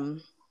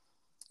 an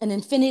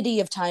infinity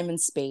of time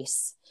and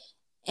space,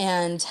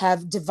 and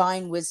have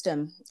divine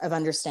wisdom of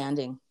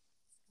understanding.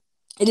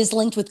 It is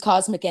linked with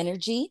cosmic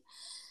energy,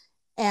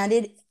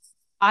 and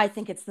I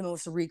think it's the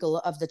most regal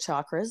of the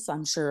chakras.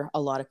 I'm sure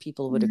a lot of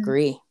people would Mm-hmm.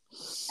 agree.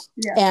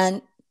 Yes.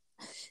 And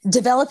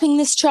developing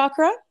this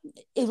chakra,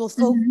 it will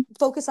Mm-hmm.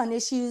 focus on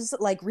issues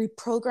like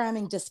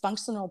reprogramming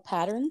dysfunctional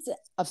patterns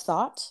of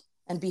thought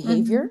and Mm-hmm.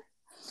 behavior.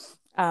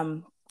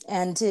 Um,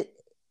 and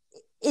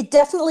it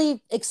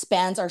definitely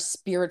expands our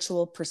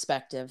spiritual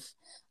perspective.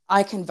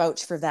 I can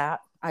vouch for that.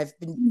 I've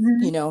been,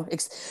 Mm-hmm.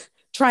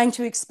 trying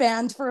to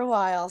expand for a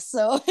while,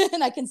 so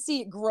and I can see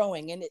it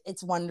growing, and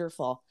it's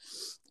wonderful.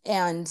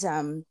 And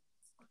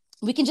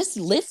we can just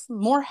live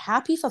more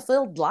happy,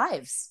 fulfilled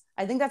lives.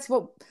 I think that's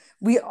what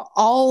we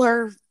all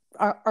are.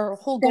 Our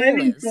whole goal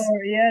Striving is.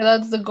 for, yeah,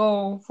 that's the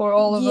goal for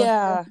all of us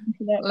Yeah. getting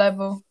to that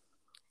level.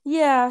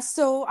 Yeah.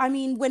 So, I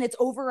mean, when it's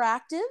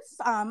overactive,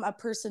 a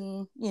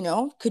person,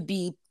 could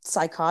be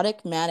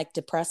psychotic, manic,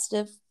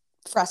 depressive,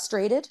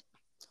 frustrated,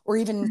 or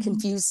even Mm-hmm.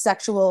 confused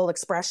sexual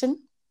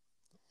expression.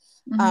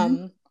 Mm-hmm.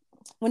 Um,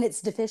 when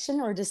it's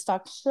deficient or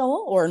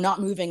dysfunctional or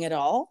not moving at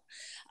all,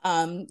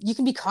 you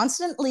can be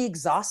constantly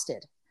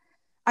exhausted.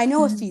 I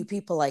know a Mm-hmm. few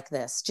people like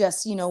this,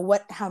 just,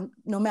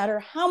 no matter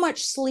how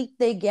much sleep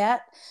they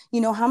get,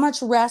 how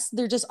much rest,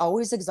 they're just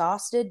always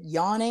exhausted,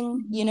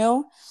 yawning,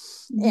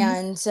 Mm-hmm.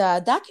 and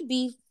that could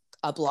be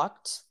a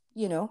blocked,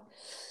 crown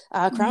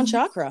Mm-hmm.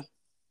 chakra.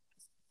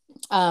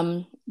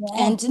 Um, Wow.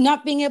 and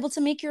not being able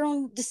to make your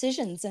own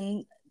decisions,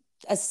 and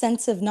a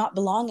sense of not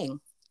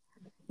belonging.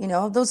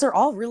 Those are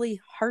all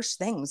really harsh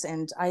things.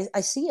 And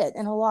I see it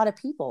in a lot of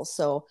people.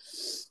 So,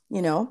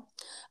 you know,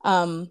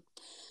 um,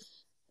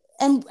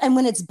 and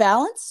when it's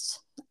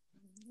balanced,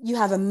 you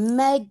have a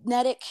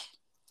magnetic,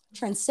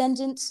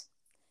 transcendent,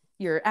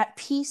 you're at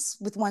peace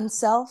with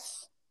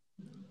oneself.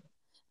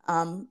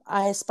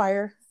 I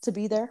aspire to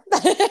be there.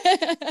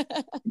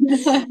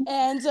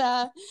 And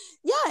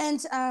yeah,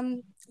 and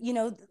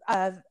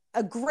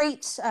a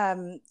great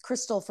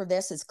crystal for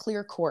this is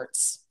clear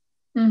quartz.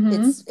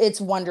 Mm-hmm. It's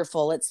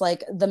wonderful. It's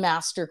like the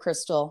master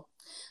crystal.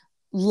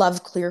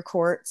 Love clear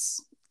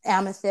quartz,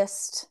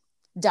 amethyst,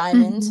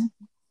 diamond,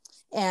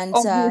 Mm-hmm. and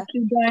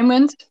Obviously,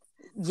 diamond.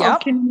 How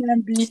Yep. can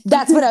that be?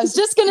 That's what I was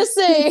just gonna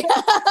say.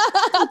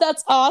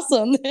 That's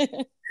awesome.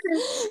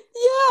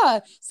 Yeah.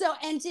 So,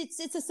 and it's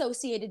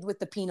associated with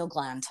the pineal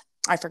gland.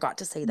 I forgot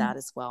to say that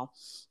as well.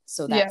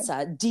 So Yeah.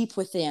 that's deep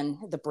within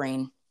the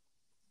brain.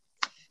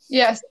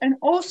 Yes, and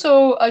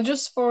also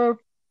just for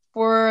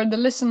the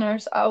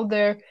listeners out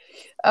there,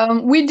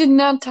 we did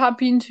not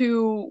tap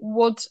into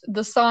what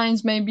the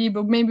signs may be,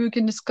 but maybe we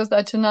can discuss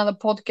that in another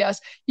podcast.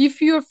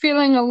 If you're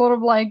feeling a lot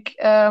of like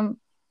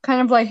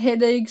kind of like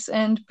headaches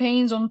and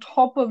pains on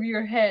top of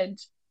your head,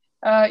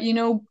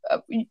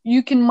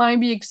 you can might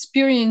be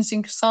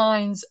experiencing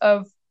signs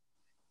of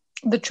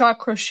the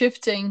chakra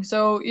shifting.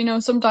 So,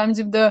 sometimes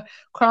if the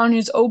crown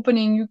is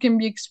opening, you can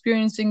be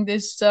experiencing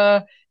this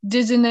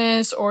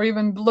dizziness or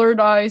even blurred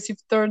eyes if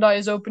third eye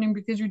is opening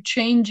because you're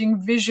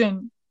changing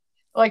vision.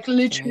 Like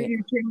literally, Right.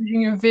 you're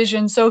changing your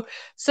vision. So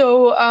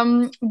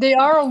there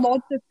are a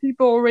lot of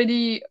people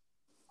already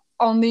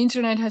on the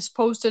internet has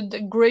posted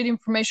great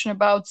information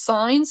about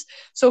signs.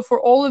 So for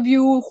all of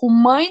you who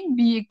might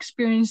be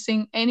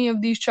experiencing any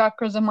of these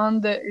chakras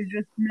Amanda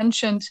just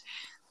mentioned,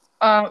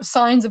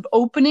 signs of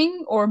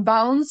opening or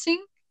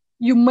balancing,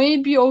 you may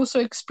be also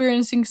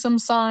experiencing some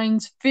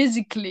signs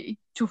physically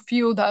to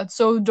feel that.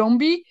 So don't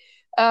be,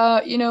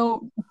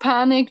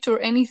 panicked or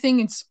anything.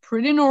 It's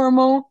pretty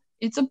normal.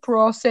 It's a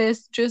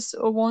process. Just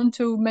want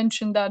to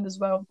mention that as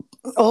well.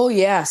 Oh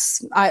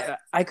yes,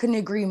 I couldn't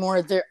agree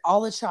more. There,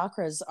 all the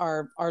chakras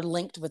are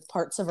linked with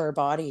parts of our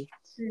body,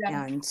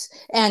 Yeah.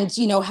 and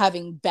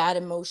having bad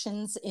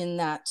emotions in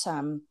that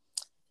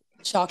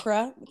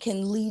chakra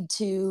can lead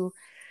to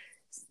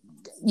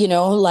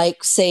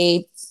like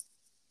say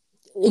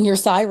in your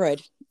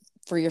thyroid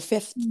for your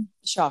fifth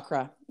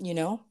chakra.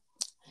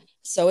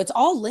 So it's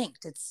all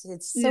linked. It's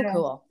so Yeah.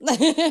 cool.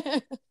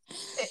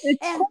 It's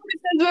And cool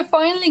because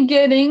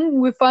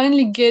we're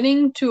finally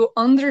getting to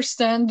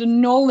understand the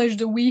knowledge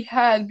that we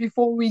had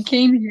before we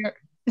came here.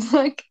 It's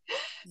like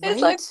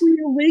it's like right, we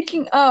are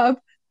waking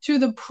up to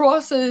the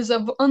process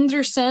of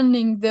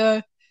understanding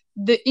the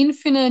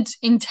infinite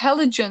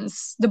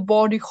intelligence the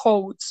body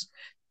holds.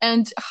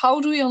 And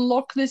how do we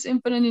unlock this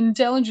infinite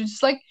intelligence?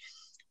 It's like,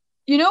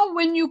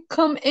 when you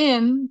come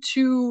in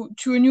to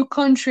a new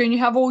country and you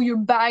have all your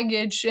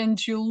baggage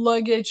and your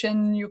luggage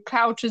and your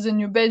couches and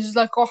your beds, it's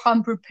like, oh,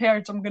 I'm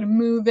prepared, so I'm gonna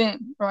move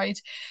in, right?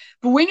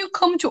 But when you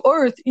come to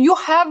earth, you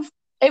have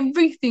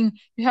everything.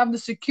 You have the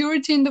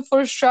security in the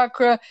first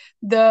chakra,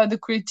 the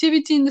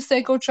creativity in the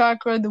second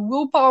chakra, the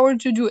willpower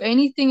to do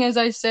anything. As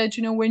I said,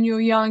 when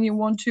you're young, you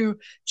want to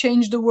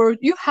change the world,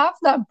 you have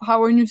that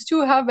power and you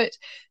still have it.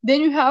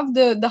 Then you have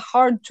the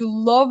heart to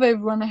love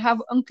everyone,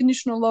 have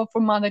unconditional love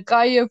for Mother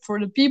Gaia, for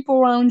the people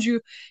around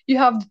you. You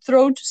have the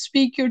throat to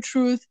speak your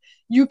truth.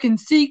 You can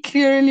see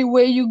clearly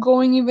where you're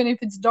going, even if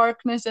it's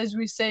darkness, as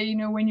we say,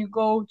 when you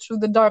go through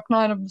the dark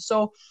night of the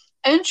soul.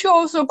 And you're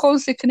also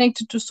closely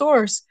connected to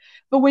source.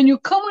 But when you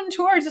come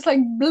into earth, it's like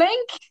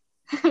blank.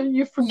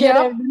 You forget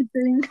yep,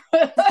 everything.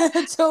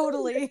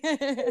 totally.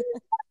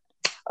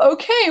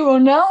 Okay, well,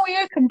 now we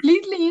are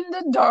completely in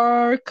the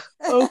dark.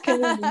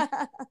 Okay.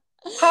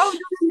 How do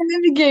we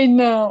navigate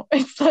now?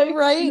 It's like,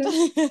 Right.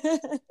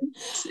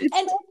 it's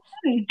and so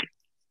funny.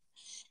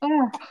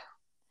 Oh,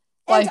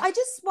 and life. I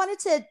just wanted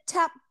to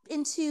tap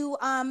into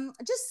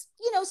just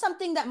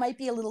something that might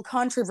be a little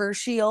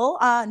controversial,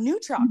 new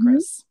Mm-hmm.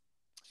 chakras.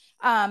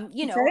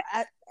 Okay.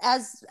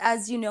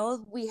 As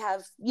we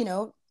have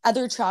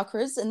other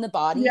chakras in the Yeah,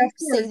 body, of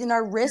say course. in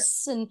our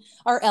wrists and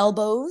our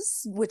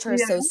elbows, which are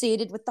Yeah.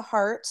 associated with the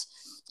heart,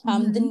 the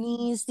Mm-hmm.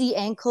 knees, the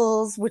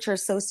ankles, which are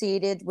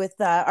associated with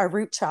our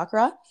root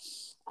chakra.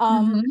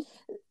 um,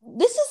 Mm-hmm.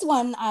 this is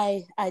one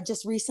I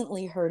just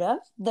recently heard of,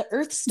 the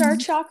earth star Mm-hmm.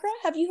 chakra.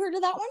 Have you heard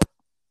of that one?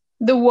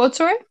 The what,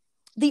 sorry?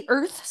 The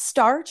earth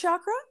star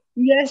chakra.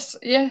 Yes,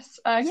 yes,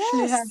 I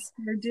actually have Yes,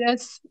 heard.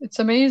 Yes, it's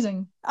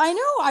amazing. I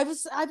know. I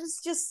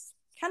was just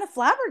kind of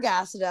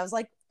flabbergasted. I was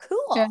like, Yeah.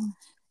 cool.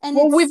 And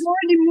Well, we've it's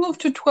already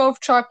moved to 12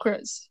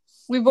 chakras.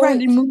 We've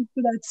already right, moved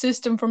to that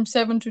system from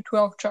 7 to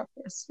 12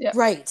 chakras. Yeah.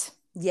 right.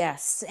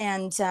 Yes.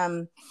 And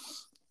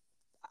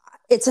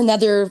it's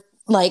another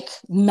like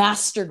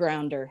master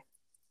grounder,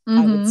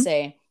 I would Mm-hmm.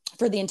 say,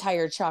 for the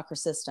entire chakra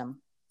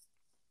system.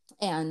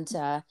 And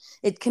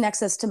it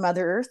connects us to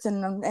Mother Earth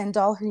and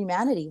all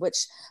humanity,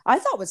 which I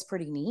thought was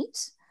pretty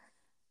neat.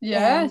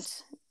 And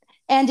Yes.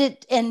 and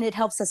it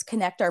helps us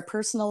connect our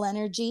personal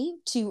energy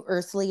to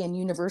earthly and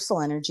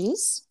universal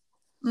energies.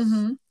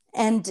 Mm-hmm.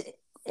 And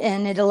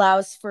it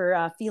allows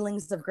for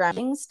feelings of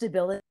grounding,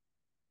 stability.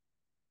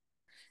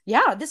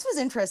 Yeah, this was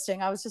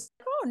interesting. I was just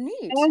like, oh,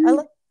 neat. I And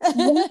like.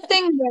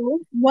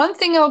 one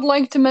thing I would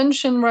like to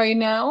mention right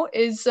now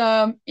is,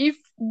 if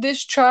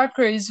this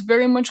chakra is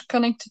very much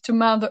connected to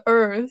Mother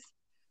Earth,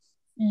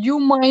 you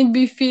might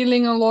be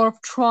feeling a lot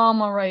of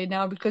trauma right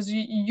now because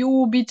you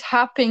will be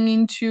tapping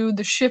into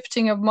the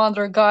shifting of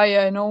Mother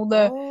Gaia and all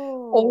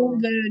Oh,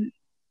 the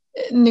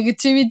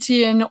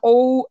negativity and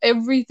all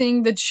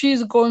everything that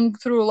she's going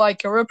through,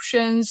 like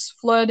eruptions,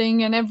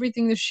 flooding, and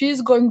everything that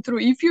she's going through.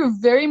 If you're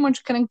very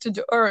much connected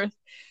to Earth,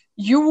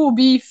 you will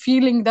be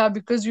feeling that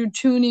because you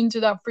tune into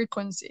that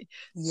frequency.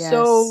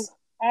 So Yes.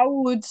 I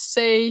would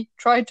say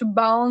try to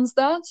balance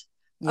that.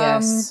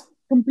 Um, Yes.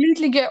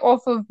 completely get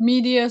off of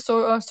media,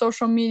 so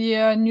social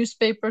media,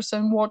 newspapers,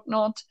 and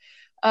whatnot.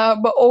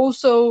 But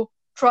also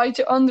try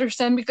to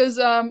understand because,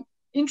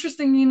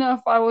 interestingly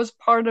enough, I was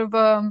part of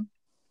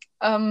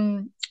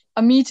um,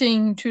 a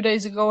meeting 2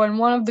 days ago, and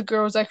one of the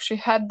girls actually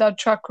had that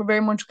chakra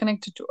very much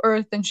connected to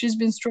Earth, and she's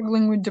been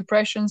struggling with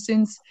depression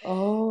since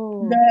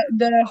Oh,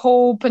 the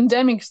whole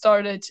pandemic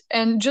started.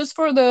 And just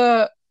for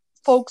the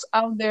folks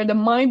out there that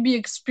might be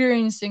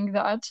experiencing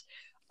that,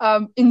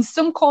 in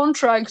some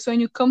contracts, when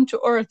you come to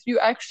Earth, you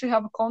actually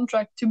have a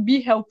contract to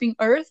be helping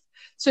Earth.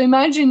 So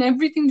imagine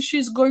everything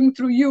she's going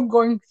through, you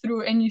going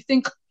through, and you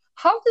think,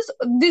 how does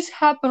this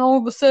happen all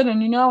of a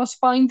sudden? You know, I was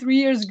fine 3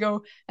 years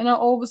ago, and now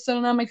all of a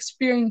sudden I'm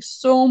experiencing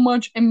so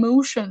much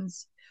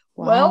emotions.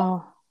 Well,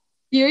 wow.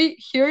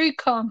 here he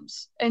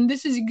comes. And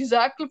this is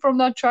exactly from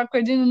that chakra.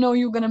 I didn't know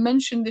you were going to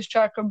mention this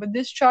chakra, but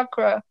this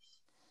chakra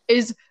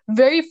is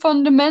very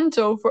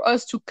fundamental for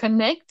us to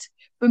connect,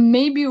 but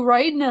maybe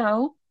right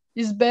now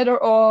is better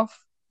off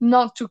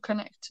not to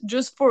connect,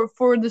 just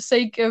for the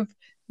sake of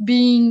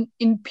being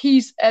in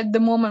peace at the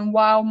moment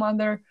while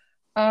Mother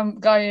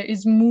Gaia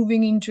is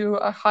moving into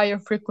a higher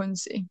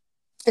frequency.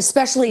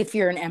 Especially if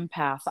you're an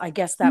empath, I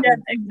guess that Yeah,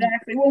 would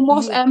exactly. Well,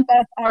 most you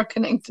empaths are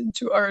connected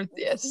to Earth,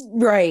 yes.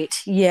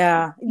 right.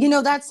 Yeah. You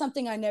know, that's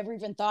something I never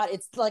even thought.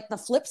 It's like the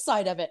flip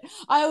side of it.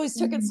 I always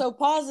took it Mm, so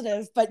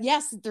positive, but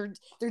yes,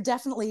 there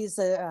definitely is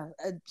a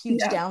huge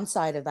yeah.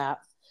 downside of that.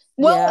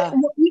 Well, Yeah.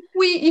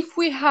 if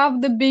we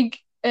have the big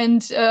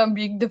and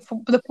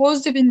the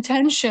positive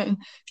intention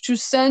to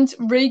send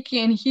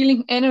Reiki and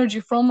healing energy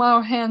from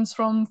our hands,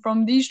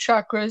 from these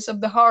chakras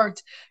of the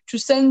heart, to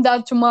send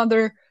that to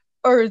Mother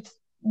Earth,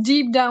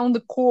 deep down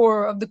the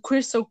core of the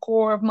crystal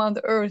core of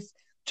Mother Earth,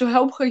 to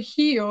help her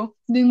heal,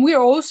 then we're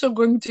also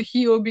going to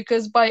heal,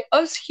 because by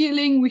us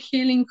healing, we're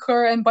healing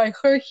her, and by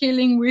her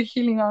healing, we're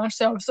healing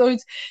ourselves. So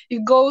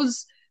it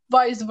goes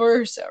vice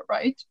versa,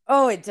 right?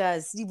 Oh, it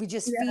does. We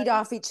just feed Yeah,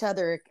 off each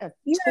other, a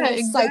yeah, total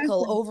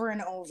cycle exactly. over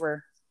and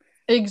over.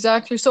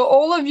 Exactly. So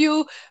all of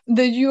you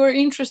that you are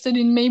interested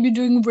in maybe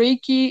doing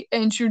Reiki,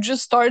 and you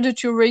just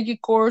started your Reiki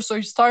course, or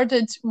you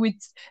started with,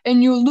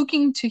 and you're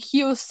looking to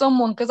heal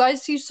someone, because I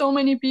see so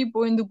many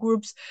people in the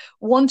groups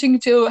wanting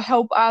to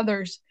help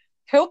others.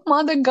 Help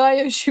Mother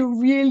Gaia. She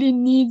really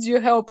needs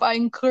your help. I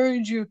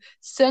encourage you.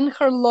 Send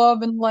her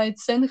love and light.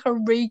 Send her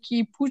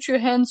Reiki. Put your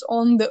hands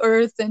on the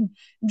earth and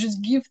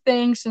just give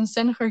thanks and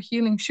send her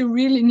healing. She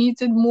really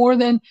needs it more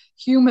than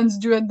humans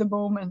do at the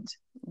moment.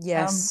 Um,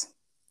 Yes,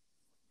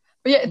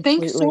 but yeah,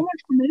 thank you so completely.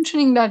 much for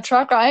mentioning that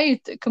track.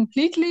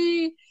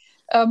 Completely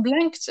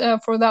blanked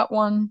for that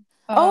one.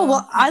 Oh,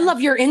 well, I love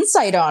your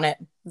insight on it.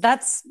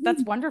 That's Do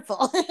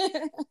wonderful.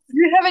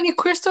 you have any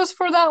crystals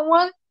for that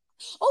one?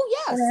 Oh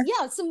yes, Or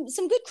yeah.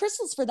 Some good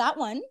crystals for that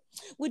one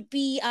would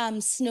be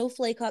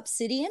snowflake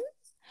obsidian,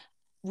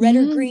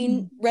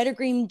 mm, red or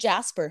green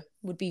jasper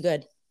would be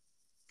good.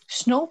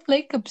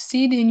 snowflake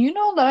obsidian. You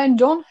know that I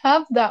don't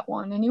have that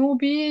one, and it will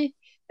be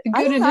a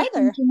I good don't addition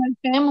either. to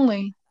my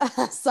family.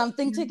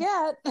 Something to Mm,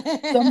 get.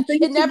 something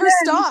It to never get.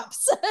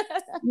 stops.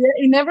 Yeah,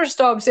 it never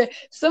stops. Yeah.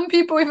 Some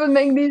people even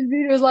make these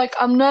videos like,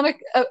 I'm not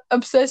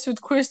obsessed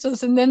with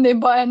crystals, and then they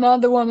buy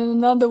another one and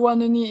another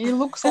one, and it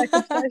looks like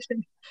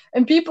obsession.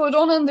 And people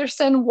don't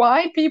understand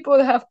why people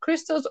that have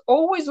crystals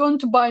always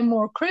want to buy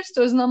more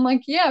crystals. And I'm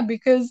like, yeah,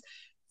 because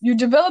you're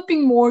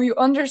developing more, you're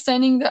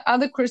understanding that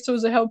other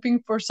crystals are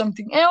helping for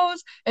something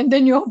else, and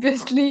then you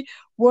obviously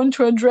want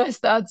to address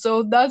that.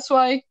 So that's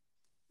why,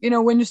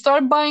 when you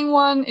start buying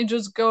one, it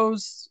just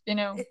goes,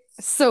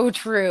 So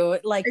true.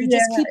 Like you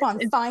just yeah, keep on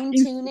it's fine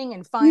tuning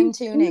and fine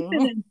tuning.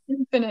 infinite,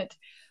 infinite.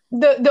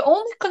 The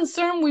only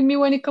concern with me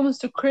when it comes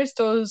to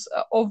crystals,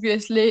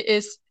 obviously,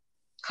 is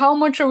how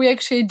much are we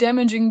actually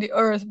damaging the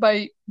earth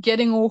by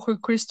getting all her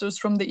crystals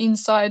from the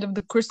inside of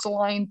the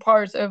crystalline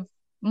part of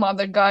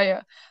Mother Gaia?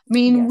 I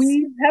mean, Yes.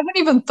 we haven't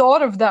even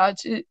thought of that.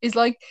 It's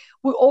like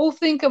we all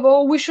think of,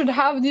 oh, we should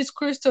have these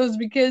crystals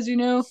because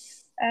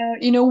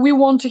we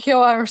want to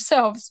heal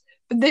ourselves,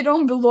 but they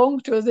don't belong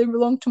to us. They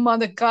belong to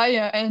Mother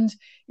Gaia, and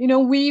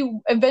we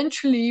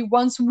eventually,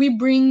 once we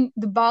bring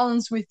the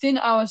balance within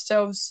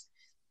ourselves,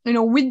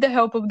 with the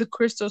help of the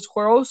crystals,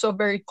 who are also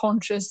very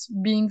conscious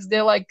beings,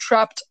 they're like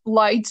trapped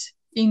light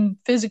in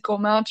physical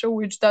matter,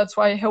 which that's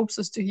why it helps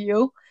us to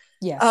heal.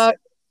 Yes. uh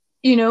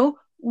you know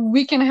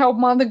we can help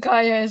Mother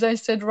Gaia, as I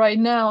said, right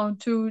now,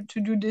 to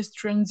do this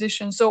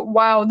transition. So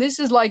wow, this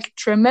is like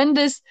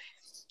tremendous,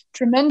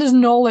 tremendous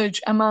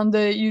knowledge,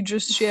 Amanda, you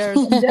just shared.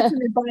 I'm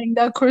definitely buying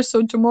that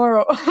crystal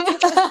tomorrow.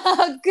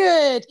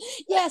 Good.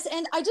 Yes.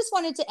 And I just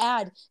wanted to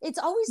add, it's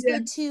always Yeah.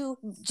 good to,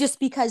 just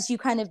because you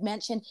kind of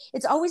mentioned,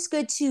 it's always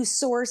good to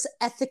source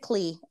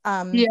ethically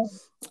Yeah.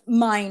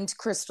 mined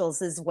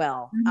crystals as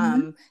well.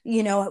 Hmm.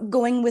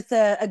 Going with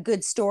a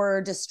good store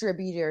or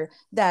distributor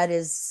that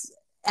is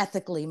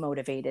ethically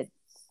motivated.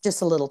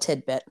 just a little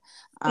tidbit.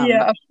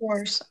 Yeah, of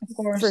For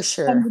course,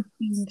 sure.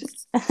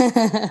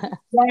 100%.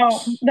 Wow,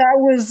 that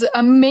was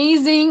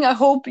amazing. I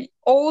hope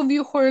all of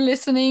you who are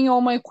listening,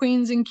 all my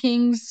queens and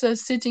kings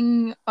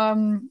sitting,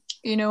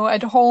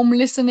 at home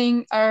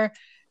listening, are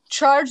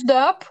charged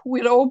up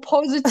with all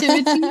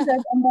positivity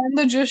that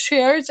Amanda just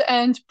shared.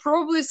 And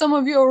probably some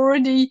of you are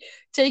already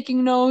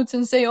taking notes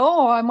and say,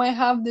 oh, I might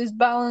have this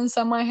balance,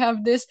 I might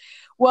have this.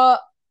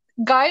 Well,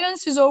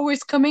 guidance is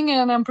always coming,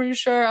 and I'm pretty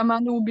sure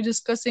Amanda will be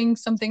discussing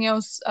something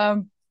else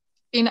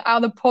in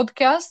other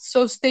podcasts.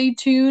 So stay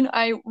tuned.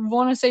 I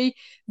want to say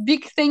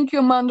big thank you,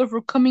 Amanda,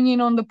 for coming in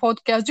on the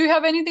podcast. Do you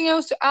have anything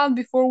else to add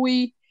before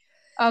we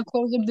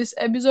close up this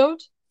episode?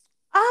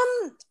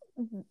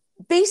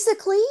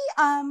 Basically,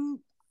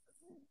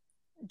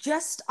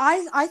 just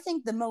I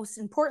think the most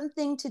important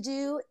thing to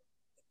do,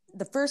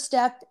 the first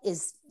step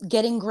is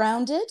getting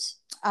grounded.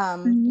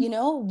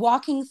 Mm-hmm.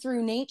 Walking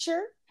through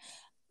nature.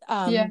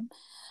 Yeah.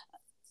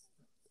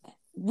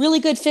 Really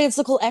good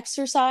physical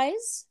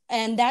exercise,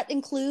 and that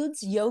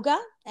includes yoga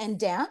and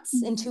dance,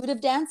 Mm-hmm. intuitive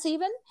dance.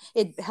 Even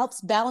it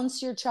helps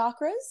balance your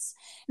chakras.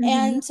 Mm-hmm.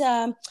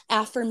 And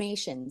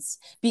affirmations,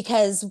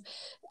 because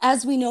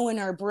as we know in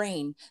our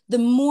brain, the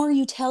more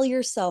you tell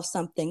yourself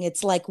something,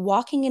 it's like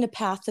walking in a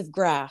path of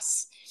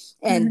grass,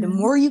 and the Mm-hmm.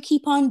 more you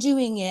keep on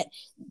doing it,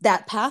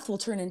 that path will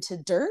turn into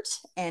dirt,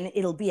 and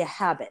it'll be a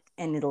habit,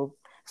 and it'll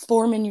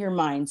form in your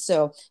mind.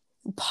 So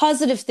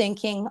positive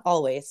thinking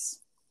always.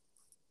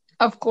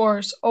 Of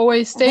course,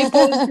 always stay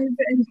positive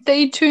and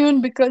stay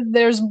tuned because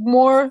there's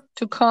more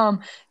to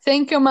come.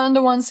 Thank you,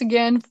 Amanda, once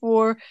again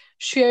for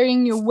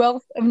sharing your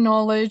wealth of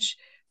knowledge.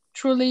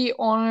 Truly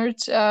honored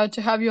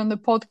to have you on the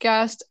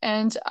podcast,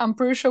 and I'm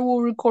pretty sure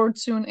we'll record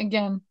soon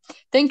again.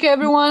 Thank you,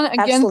 everyone,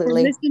 again for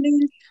Absolutely.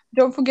 listening.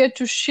 Don't forget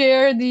to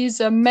share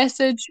these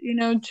message,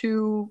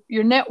 to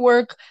your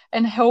network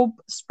and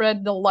help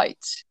spread the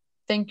light.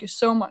 Thank you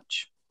so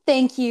much.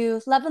 Thank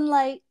you. Love and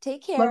light.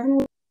 Take Love care.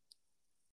 and